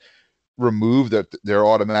just remove their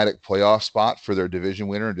automatic playoff spot for their division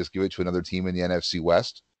winner and just give it to another team in the NFC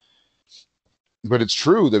West?" But it's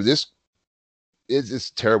true that this is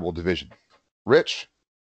a terrible division. Rich?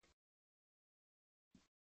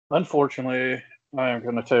 Unfortunately, I am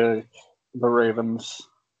going to take the Ravens.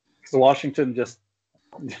 Because Washington just,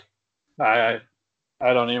 I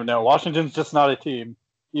don't even know. Washington's just not a team,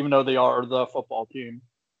 even though they are the football team.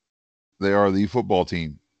 They are the football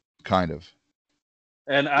team, kind of.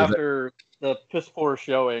 And after the piss poor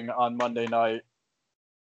showing on Monday night,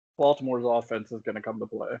 Baltimore's offense is going to come to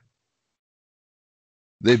play.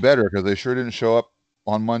 They better, because they sure didn't show up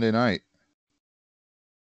on Monday night.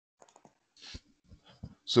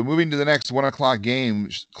 So moving to the next 1 o'clock game,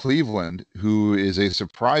 Cleveland, who is a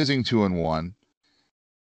surprising 2-1,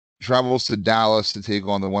 travels to Dallas to take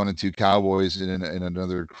on the 1-2 Cowboys in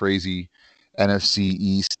another crazy NFC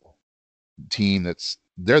East team.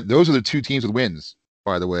 Those are the two teams with wins,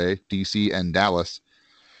 by the way, DC and Dallas.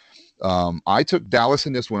 I took Dallas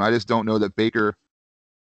in this one. I just don't know that Baker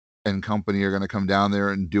and company are going to come down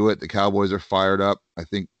there and do it. The Cowboys are fired up. I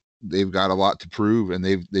think they've got a lot to prove, and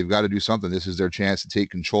they've got to do something. This is their chance to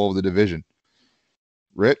take control of the division.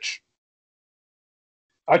 Rich?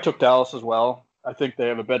 I took Dallas as well. I think they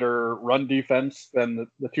have a better run defense than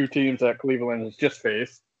the two teams that Cleveland has just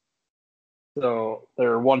faced. So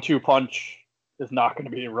their 1-2 punch is not going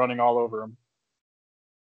to be running all over them.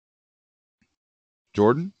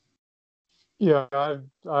 Jordan? Yeah, I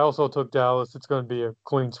also took Dallas. It's going to be a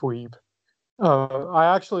clean sweep.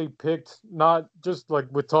 I actually picked, not just like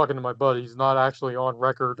with talking to my buddies, not actually on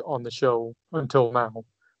record on the show until now,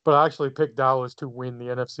 but I actually picked Dallas to win the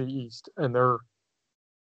NFC East, and they're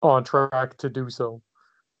on track to do so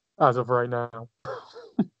as of right now.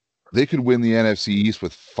 They could win the NFC East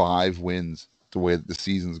with 5 wins the way the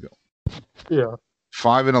seasons go. Yeah.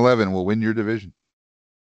 5-11 will win your division.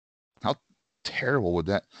 How terrible would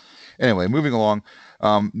that? Anyway, moving along.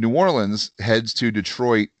 New Orleans heads to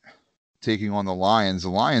Detroit, taking on the Lions. The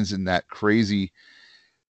Lions in that crazy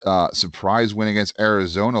surprise win against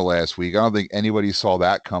Arizona last week. I don't think anybody saw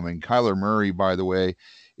that coming. Kyler Murray, by the way,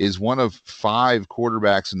 is one of 5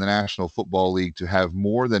 quarterbacks in the National Football League to have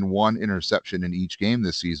more than 1 interception in each game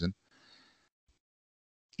this season,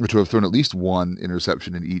 or to have thrown at least 1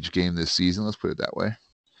 interception in each game this season. Let's put it that way.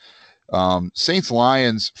 Saints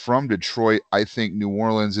Lions from Detroit. I think New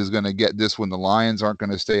Orleans is going to get this one. The Lions aren't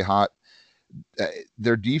going to stay hot.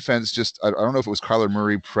 Their defense just, I don't know if it was Kyler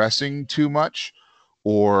Murray pressing too much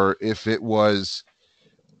or if it was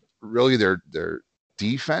really their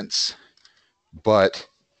defense. But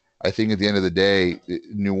I think at the end of the day,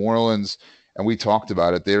 New Orleans, and we talked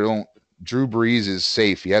about it, Drew Brees is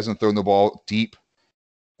safe. He hasn't thrown the ball deep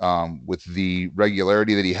with the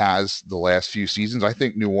regularity that he has the last few seasons. I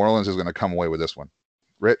think New Orleans is going to come away with this one.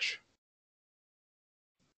 Rich?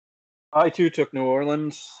 I too took New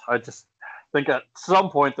Orleans. I just think at some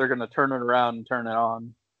point they're going to turn it around and turn it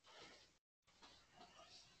on.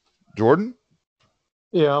 Jordan?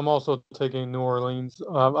 Yeah, I'm also taking New Orleans.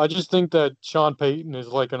 I just think that Sean Payton is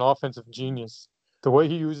like an offensive genius. The way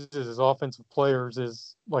he uses his offensive players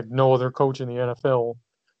is like no other coach in the NFL.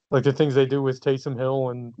 Like the things they do with Taysom Hill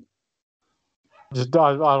and just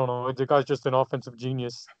I don't know. The guy's just an offensive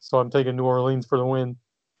genius. So I'm taking New Orleans for the win.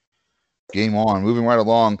 Game on. Moving right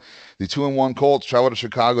along, the 2-1 Colts travel to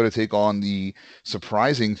Chicago to take on the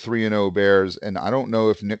surprising 3-0 Bears. And I don't know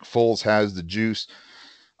if Nick Foles has the juice.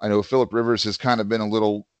 I know Phillip Rivers has kind of been a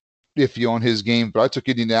little iffy on his game, but I took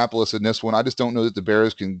Indianapolis in this one. I just don't know that the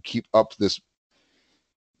Bears can keep up this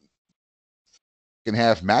second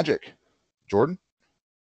half magic. Jordan?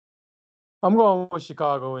 I'm going with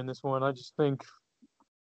Chicago in this one. I just think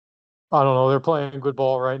I don't know. They're playing good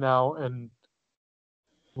ball right now, and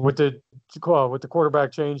with the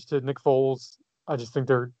quarterback change to Nick Foles, I just think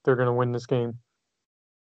they're going to win this game.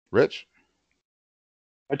 Rich?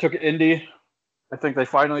 I took Indy. I think they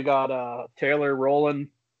finally got Taylor rolling,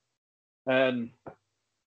 and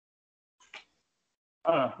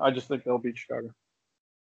I just think they'll beat Chicago.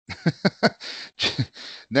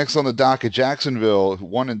 Next on the docket, Jacksonville,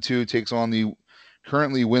 1-2, takes on the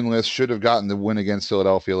currently winless, should have gotten the win against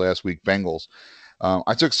Philadelphia last week, Bengals.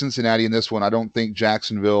 I took Cincinnati in this one. I don't think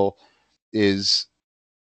Jacksonville is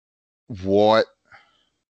what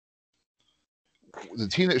the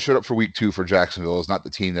team that showed up for week 2 for Jacksonville is not the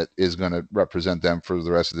team that is going to represent them for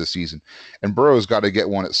the rest of the season. And Burrow's got to get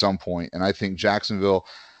one at some point. And I think Jacksonville,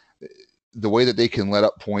 the way that they can let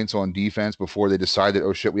up points on defense before they decide that,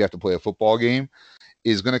 oh shit, we have to play a football game,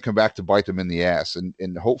 is going to come back to bite them in the ass.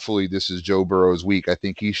 And hopefully this is Joe Burrow's week. I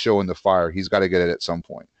think he's showing the fire. He's got to get it at some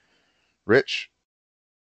point. Rich?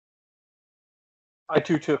 I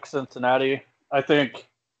too took Cincinnati. I think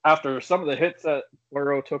after some of the hits that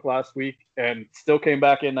Burrow took last week and still came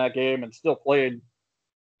back in that game and still played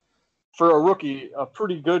for a rookie a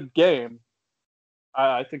pretty good game,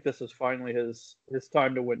 I think this is finally his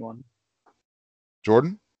time to win one.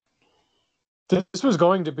 Jordan? This was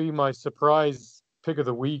going to be my surprise pick of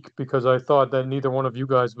the week because I thought that neither one of you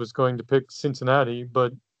guys was going to pick Cincinnati,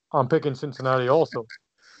 but I'm picking Cincinnati also.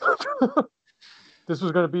 This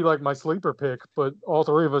was going to be like my sleeper pick, but all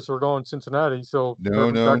three of us are going Cincinnati. So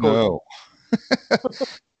No.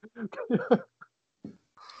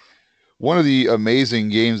 One of the amazing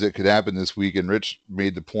games that could happen this week, and Rich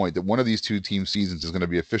made the point that one of these two team seasons is going to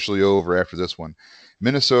be officially over after this one.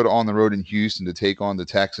 Minnesota on the road in Houston to take on the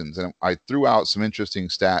Texans. And I threw out some interesting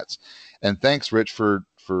stats. And thanks, Rich, for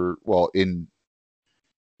in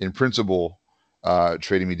principle,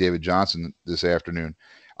 trading me David Johnson this afternoon.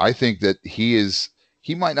 I think that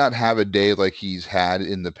he might not have a day like he's had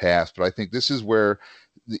in the past, but I think this is where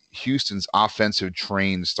Houston's offensive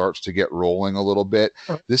train starts to get rolling a little bit.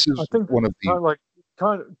 This is one of the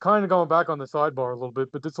kind of going back on the sidebar a little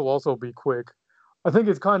bit, but this will also be quick. I think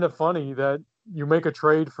it's kind of funny that you make a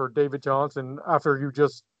trade for David Johnson after you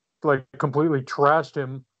just like completely trashed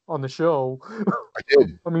him on the show. I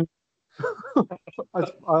did. I mean,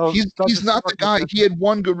 he's not the guy. He had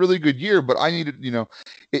one really good year, but I needed,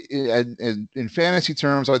 in fantasy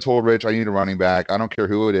terms, I told Rich I need a running back. I don't care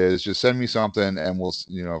who it is, just send me something, and we'll,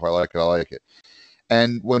 if I like it, I like it.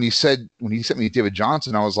 And when he sent me David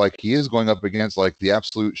Johnson, I was like, he is going up against like the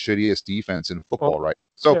absolute shittiest defense in football, right?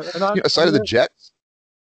 So, aside of the Jets.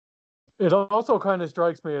 It also kind of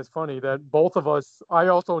strikes me as funny that both of us, I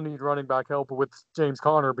also need running back help with James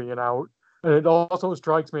Conner being out. And it also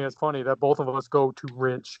strikes me as funny that both of us go to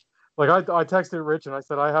Rich. Like I texted Rich and I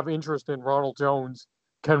said, I have interest in Ronald Jones.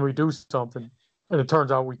 Can we do something? And it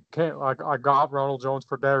turns out we can't. Like I got Ronald Jones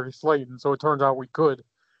for Darius Slayton, so it turns out we could.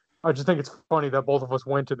 I just think it's funny that both of us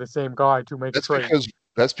went to the same guy to make a trade.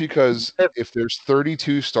 That's because if there's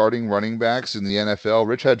 32 starting running backs in the NFL,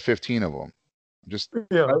 Rich had 15 of them. Just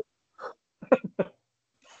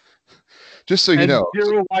so you know,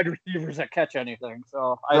 0 wide receivers that catch anything.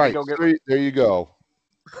 So there you go.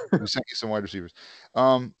 We sent you some wide receivers.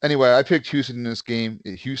 Anyway, I picked Houston in this game.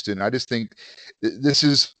 Houston. I just think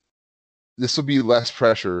this will be less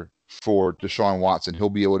pressure for Deshaun Watson. He'll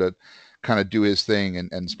be able to kind of do his thing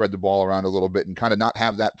and spread the ball around a little bit and kind of not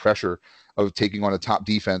have that pressure of taking on a top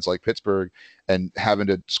defense like Pittsburgh and having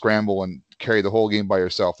to scramble and carry the whole game by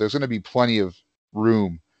yourself. There's going to be plenty of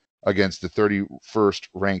room against the 31st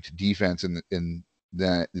ranked defense in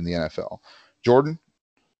the NFL. Jordan?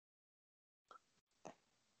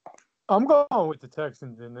 I'm going with the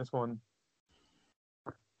Texans in this one.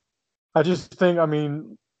 I just think, I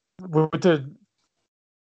mean, with the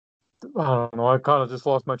I don't know. I kind of just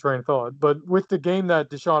lost my train of thought. But with the game that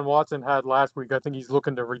Deshaun Watson had last week, I think he's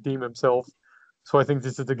looking to redeem himself. So I think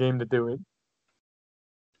this is the game to do it.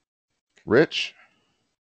 Rich?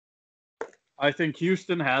 I think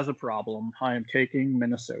Houston has a problem. I am taking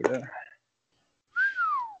Minnesota.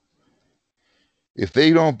 If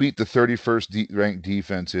they don't beat the 31st ranked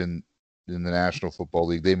defense in the National Football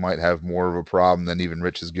League, they might have more of a problem than even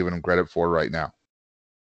Rich is giving them credit for right now.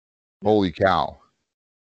 Holy cow.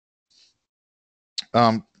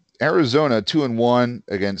 Arizona 2-1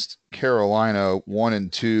 against Carolina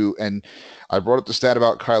 1-2, and I brought up the stat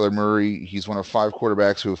about Kyler Murray. He's one of 5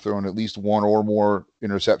 quarterbacks who have thrown at least 1 or more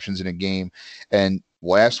interceptions in a game. And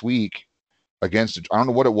last week against, I don't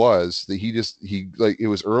know what it was, that it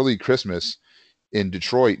was early Christmas in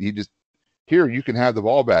Detroit. Here, you can have the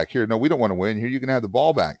ball back. Here, no, we don't want to win. Here, you can have the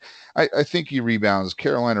ball back. I think he rebounds.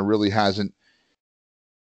 Carolina really hasn't.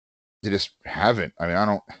 They just haven't. I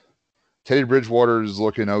mean, Teddy Bridgewater is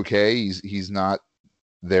looking okay. He's not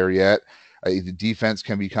there yet. The defense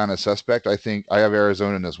can be kind of suspect. I think I have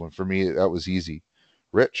Arizona in this one. For me, that was easy.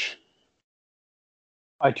 Rich?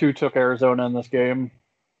 I, too, took Arizona in this game.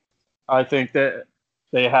 I think that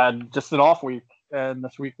they had just an off week, and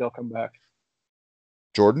this week they'll come back.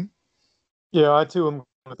 Jordan? Yeah, I too am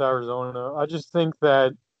with Arizona. I just think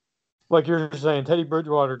that, like you're saying, Teddy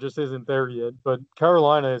Bridgewater just isn't there yet, but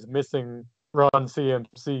Carolina is missing Ron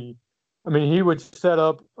CMC. I mean, he would set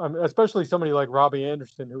up, especially somebody like Robbie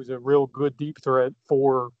Anderson, who's a real good deep threat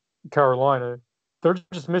for Carolina. They're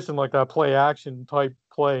just missing like that play action type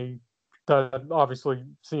play that obviously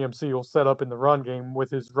CMC will set up in the run game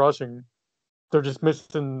with his rushing. They're just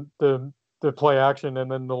missing the play action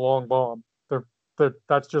and then the long bomb.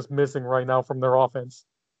 That's just missing right now from their offense.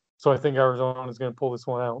 So I think Arizona is going to pull this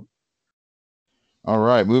one out. All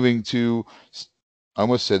right, moving to, I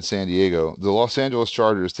almost said San Diego. The Los Angeles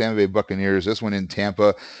Chargers, Tampa Bay Buccaneers. This one in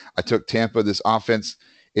Tampa. I took Tampa. This offense,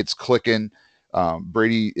 it's clicking.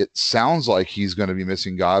 Brady, it sounds like he's going to be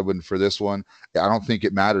missing Godwin for this one. I don't think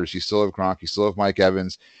it matters. You still have Gronk. You still have Mike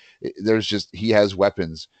Evans. He has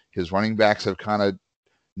weapons. His running backs have kind of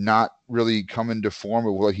not really come into form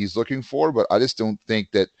of what he's looking for, but I just don't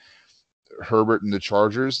think that Herbert and the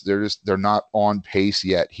Chargers, they're not on pace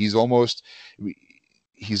yet. He's almost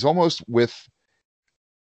with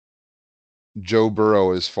Joe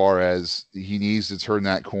Burrow as far as he needs to turn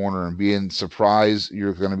that corner and being surprised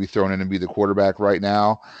you're going to be thrown in and be the quarterback right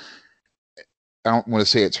now. I don't want to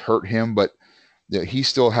say it's hurt him, but he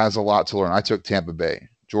still has a lot to learn. I took Tampa Bay.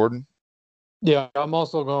 Jordan? Yeah, I'm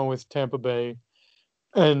also going with Tampa Bay.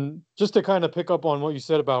 And just to kind of pick up on what you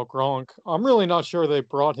said about Gronk, I'm really not sure they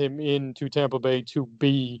brought him into Tampa Bay to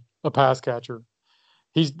be a pass catcher.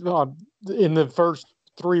 He's in the first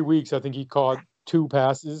 3 weeks, I think he caught 2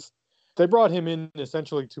 passes. They brought him in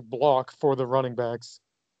essentially to block for the running backs.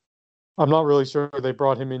 I'm not really sure they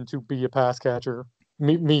brought him in to be a pass catcher,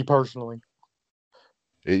 me personally.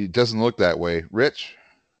 It doesn't look that way. Rich?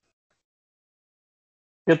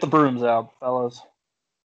 Get the brooms out, fellas.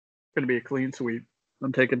 It's going to be a clean sweep.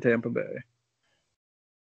 I'm taking Tampa Bay.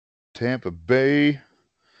 Tampa Bay.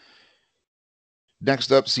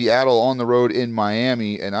 Next up, Seattle on the road in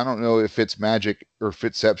Miami, and I don't know if it's Magic or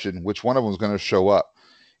Fitzception, which one of them is going to show up.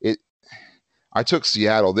 I took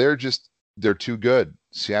Seattle. They're too good.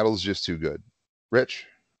 Seattle's just too good. Rich?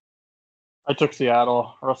 I took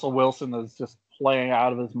Seattle. Russell Wilson is just playing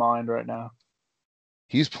out of his mind right now.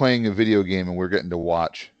 He's playing a video game, and we're getting to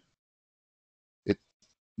watch.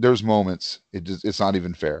 There's moments. It's not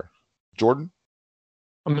even fair. Jordan?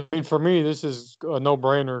 I mean, for me, this is a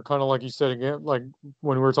no-brainer, kind of like you said again, like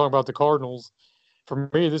when we were talking about the Cardinals. For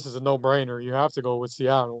me, this is a no-brainer. You have to go with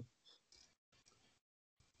Seattle.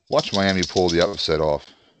 Watch Miami pull the upset off.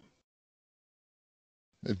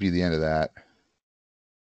 That'd be the end of that.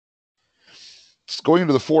 It's going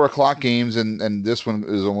into the 4:00 games, and this one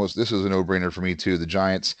this is a no-brainer for me too. The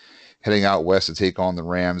Giants heading out west to take on the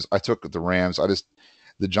Rams. I took the Rams.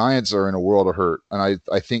 The Giants are in a world of hurt, and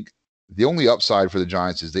I think the only upside for the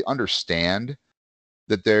Giants is they understand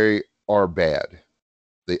that they are bad.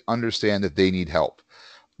 They understand that they need help.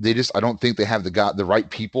 I don't think they have the right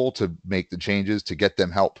people to make the changes to get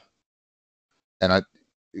them help. And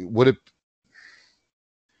we're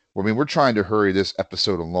trying to hurry this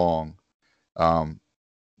episode along.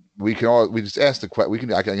 We just ask the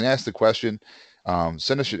question. I can ask the question.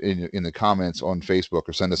 Send us in the comments on Facebook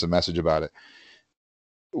or send us a message about it.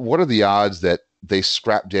 What are the odds that they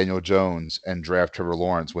scrap Daniel Jones and draft Trevor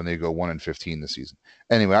Lawrence when they go 1-15 this season?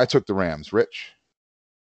 Anyway, I took the Rams. Rich?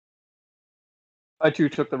 I too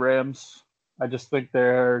took the Rams. I just think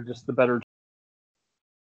they're just the better.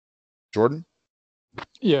 Jordan?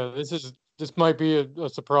 Yeah, this might be a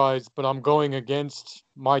surprise, but I'm going against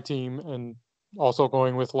my team and also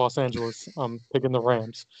going with Los Angeles. I'm picking the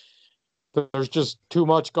Rams. There's just too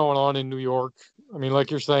much going on in New York. I mean,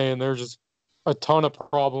 like you're saying, they're just a ton of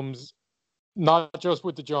problems, not just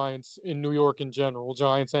with the Giants in New York in general,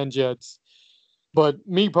 Giants and Jets. But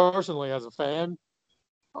me personally, as a fan,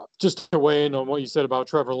 just to weigh in on what you said about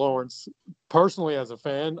Trevor Lawrence, personally as a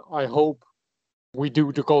fan, I hope we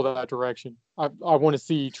do to go that direction. I want to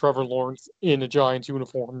see Trevor Lawrence in a Giants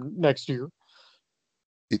uniform next year.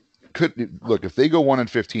 It could look, if they go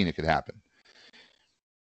 1-15, it could happen.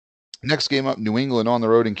 Next game up, New England on the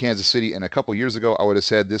road in Kansas City. And a couple years ago, I would have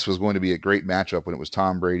said this was going to be a great matchup when it was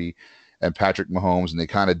Tom Brady and Patrick Mahomes, and they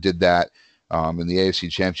kind of did that in the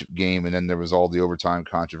AFC Championship game, and then there was all the overtime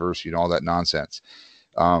controversy and all that nonsense.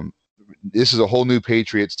 This is a whole new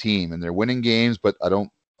Patriots team, and they're winning games, but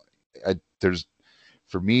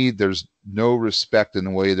for me, there's no respect in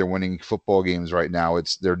the way they're winning football games right now.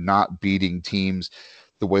 They're not beating teams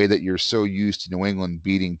the way that you're so used to New England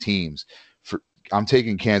beating teams. I'm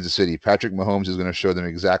taking Kansas City. Patrick Mahomes is going to show them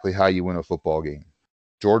exactly how you win a football game.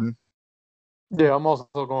 Jordan? Yeah, I'm also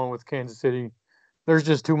going with Kansas City. There's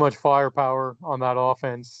just too much firepower on that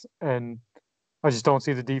offense, and I just don't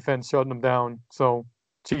see the defense shutting them down. So,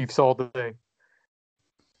 Chiefs all day.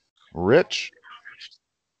 Rich?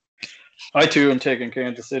 I, too, am taking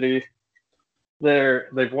Kansas City.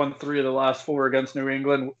 They've won 3 of the last 4 against New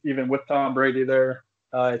England, even with Tom Brady there.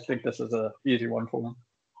 I think this is an easy one for them.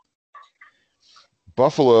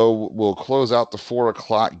 Buffalo will close out the 4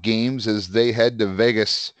 o'clock games as they head to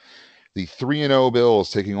Vegas. The 3-0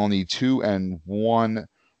 Bills taking on the 2-1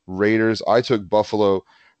 Raiders. I took Buffalo.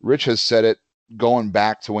 Rich has said it going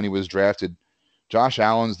back to when he was drafted. Josh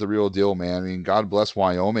Allen's the real deal, man. I mean, God bless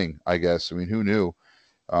Wyoming, I guess. I mean, who knew?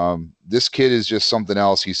 This kid is just something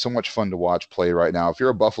else. He's so much fun to watch play right now. If you're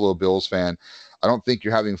a Buffalo Bills fan, I don't think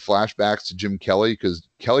you're having flashbacks to Jim Kelly, because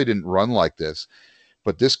Kelly didn't run like this.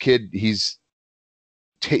 But this kid, he's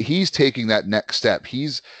taking that next step.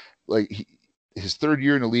 He's like his 3rd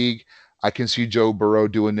year in the league. I can see Joe Burrow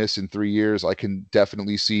doing this in 3 years. I can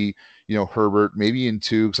definitely see, Herbert maybe in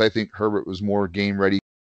 2, because I think Herbert was more game ready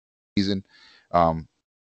season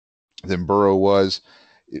than Burrow was,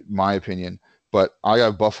 in my opinion. But I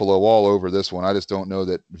got Buffalo all over this one. I just don't know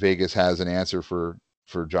that Vegas has an answer for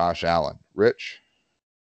Josh Allen. Rich?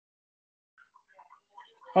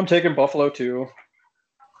 I'm taking Buffalo too.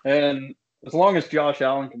 And as long as Josh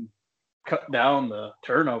Allen can cut down the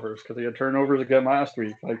turnovers, because he had turnovers again last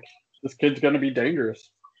week, like, this kid's going to be dangerous.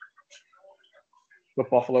 But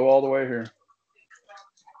Buffalo all the way here.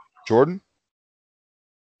 Jordan?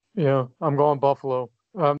 Yeah, I'm going Buffalo.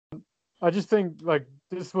 I just think, like,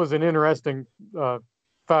 this was an interesting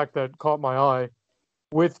fact that caught my eye.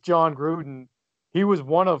 With John Gruden, he was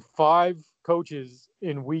one of 5 coaches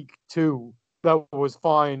in week 2 that was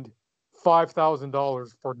fined $5,000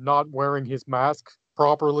 for not wearing his mask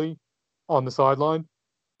properly on the sideline.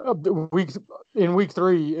 In week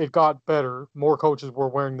 3, it got better. More coaches were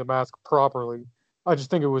wearing the mask properly. I just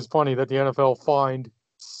think it was funny that the NFL fined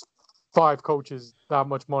 5 coaches that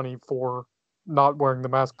much money for not wearing the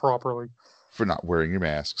mask properly. For not wearing your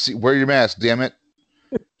mask. See, wear your mask, damn it.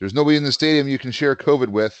 There's nobody in the stadium you can share COVID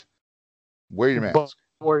with. Wear your mask. But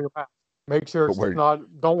wear your mask. Make sure it's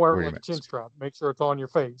don't wear it like a chin strap. Make sure it's on your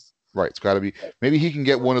face. Right. It's got to be. Maybe he can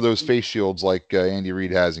get one of those face shields like Andy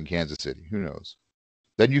Reid has in Kansas City. Who knows?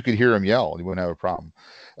 Then you could hear him yell. You wouldn't have a problem.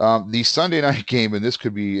 The Sunday night game, and this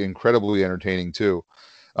could be incredibly entertaining too.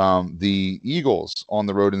 The Eagles on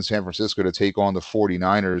the road in San Francisco to take on the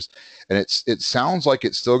 49ers. And it sounds like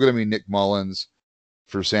it's still going to be Nick Mullins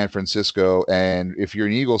for San Francisco. And if you're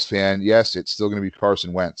an Eagles fan, yes, it's still going to be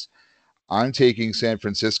Carson Wentz. I'm taking San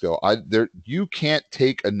Francisco. You can't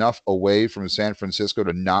take enough away from San Francisco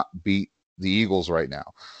to not beat the Eagles right now.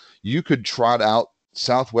 You could trot out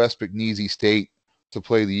Southwest McNeese State to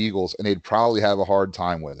play the Eagles, and they'd probably have a hard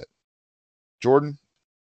time with it. Jordan?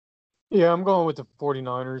 Yeah, I'm going with the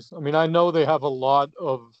 49ers. I mean, I know they have a lot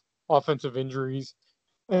of offensive injuries,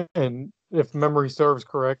 and if memory serves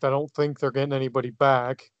correct, I don't think they're getting anybody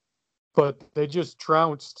back. But they just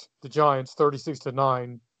trounced the Giants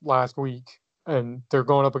 36-9 last week, and they're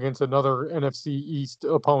going up against another NFC East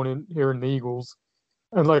opponent here in the Eagles.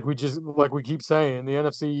 And like we keep saying, the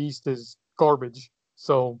NFC East is garbage.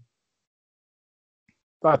 So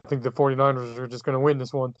I think the 49ers are just going to win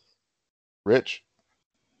this one. Rich?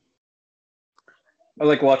 I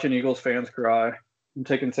like watching Eagles fans cry. I'm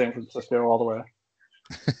taking San Francisco all the way.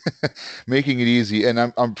 Making it easy. And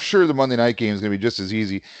I'm sure the Monday night game is going to be just as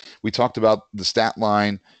easy. We talked about the stat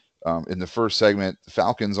line in the first segment. The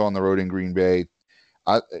Falcons on the road in Green Bay.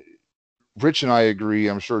 Rich and I agree.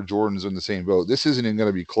 I'm sure Jordan's in the same boat. This isn't even going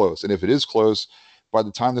to be close. And if it is close, by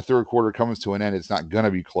the time the third quarter comes to an end, it's not going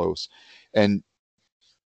to be close. And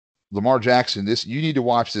Lamar Jackson, you need to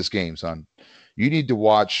watch this game, son. You need to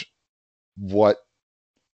watch what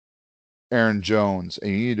Aaron Jones,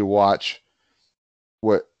 and you need to watch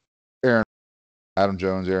what Adam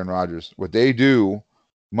Jones, Aaron Rodgers, what they do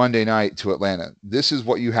Monday night to Atlanta. This is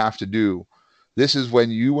what you have to do. This is when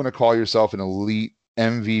you want to call yourself an elite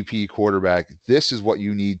MVP quarterback. This is what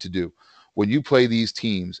you need to do. When you play these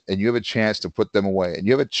teams and you have a chance to put them away and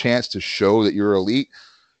you have a chance to show that you're elite,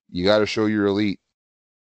 you got to show you're elite.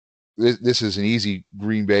 This is an easy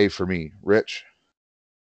Green Bay for me. Rich?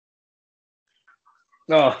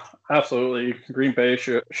 No, absolutely. Green Bay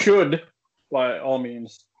should by all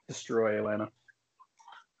means, destroy Atlanta.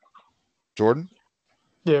 Jordan?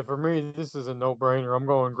 Yeah, for me, this is a no-brainer. I'm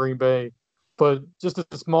going Green Bay. But just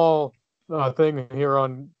a small thing here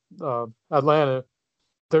on Atlanta.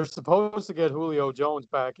 They're supposed to get Julio Jones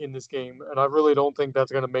back in this game, and I really don't think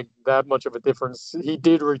that's going to make that much of a difference. He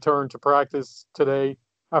did return to practice today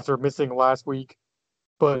after missing last week,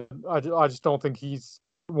 but I just don't think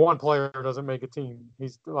one player doesn't make a team.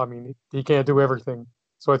 He can't do everything.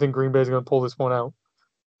 So I think Green Bay is going to pull this one out.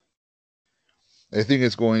 I think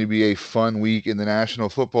it's going to be a fun week in the National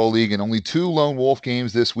Football League, and only 2 lone wolf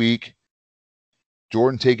games this week.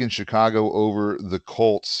 Jordan taking Chicago over the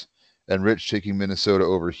Colts, and Rich taking Minnesota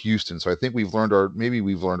over Houston. So I think we've learned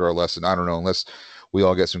our lesson. I don't know, unless we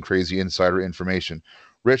all get some crazy insider information.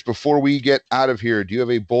 Rich, before we get out of here, do you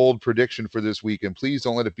have a bold prediction for this week? And please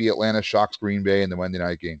don't let it be Atlanta shocks Green Bay in the Monday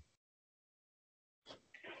night game.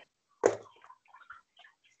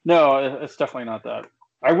 No, it's definitely not that.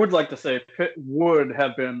 I would like to say Pitt would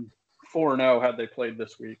have been 4-0 had they played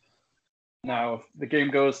this week. Now, if the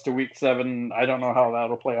game goes to week 7, I don't know how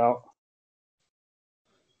that'll play out.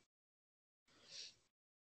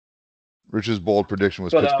 Rich's bold prediction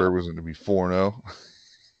was Pittsburgh was going to be 4-0.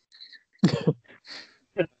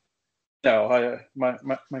 No,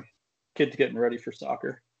 my kid's getting ready for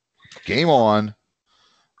soccer. Game on.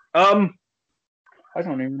 I don't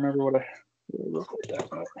even remember what I wrote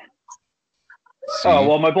down. Oh,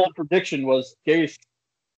 well, my bold prediction was Gase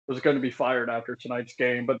was going to be fired after tonight's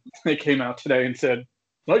game, but they came out today and said,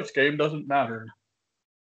 tonight's game doesn't matter.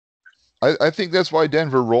 I think that's why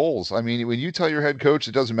Denver rolls. I mean, when you tell your head coach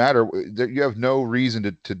it doesn't matter, you have no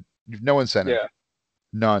reason to no incentive. Yeah.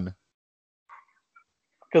 None.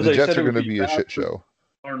 Because the Jets are going to be a shit show.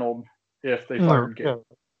 Arnold, if they fired Gase.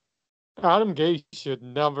 Yeah. Adam Gase should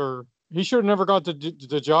have never got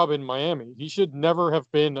the job in Miami. He should never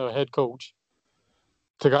have been a head coach.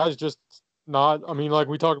 The guy's just not, like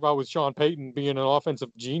we talked about with Sean Payton being an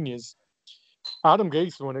offensive genius. Adam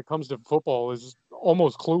Gase, when it comes to football, is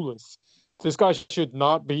almost clueless. This guy should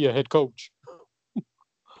not be a head coach.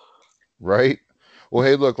 Right? Well,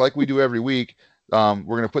 hey, look, like we do every week, we're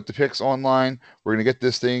going to put the picks online. We're going to get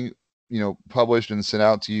this thing, published and sent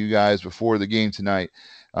out to you guys before the game tonight.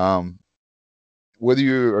 Whether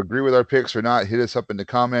you agree with our picks or not, hit us up in the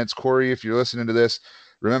comments. Corey, if you're listening to this,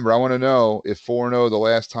 remember, I want to know if 4-0 the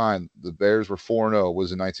last time the Bears were 4-0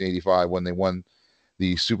 was in 1985 when they won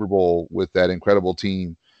the Super Bowl with that incredible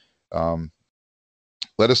team.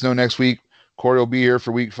 Let us know next week. Corey will be here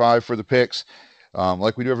for week 5 for the picks.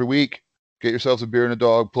 Like we do every week, get yourselves a beer and a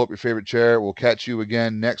dog, pull up your favorite chair. We'll catch you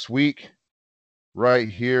again next week right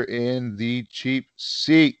here in the cheap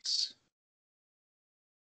seats.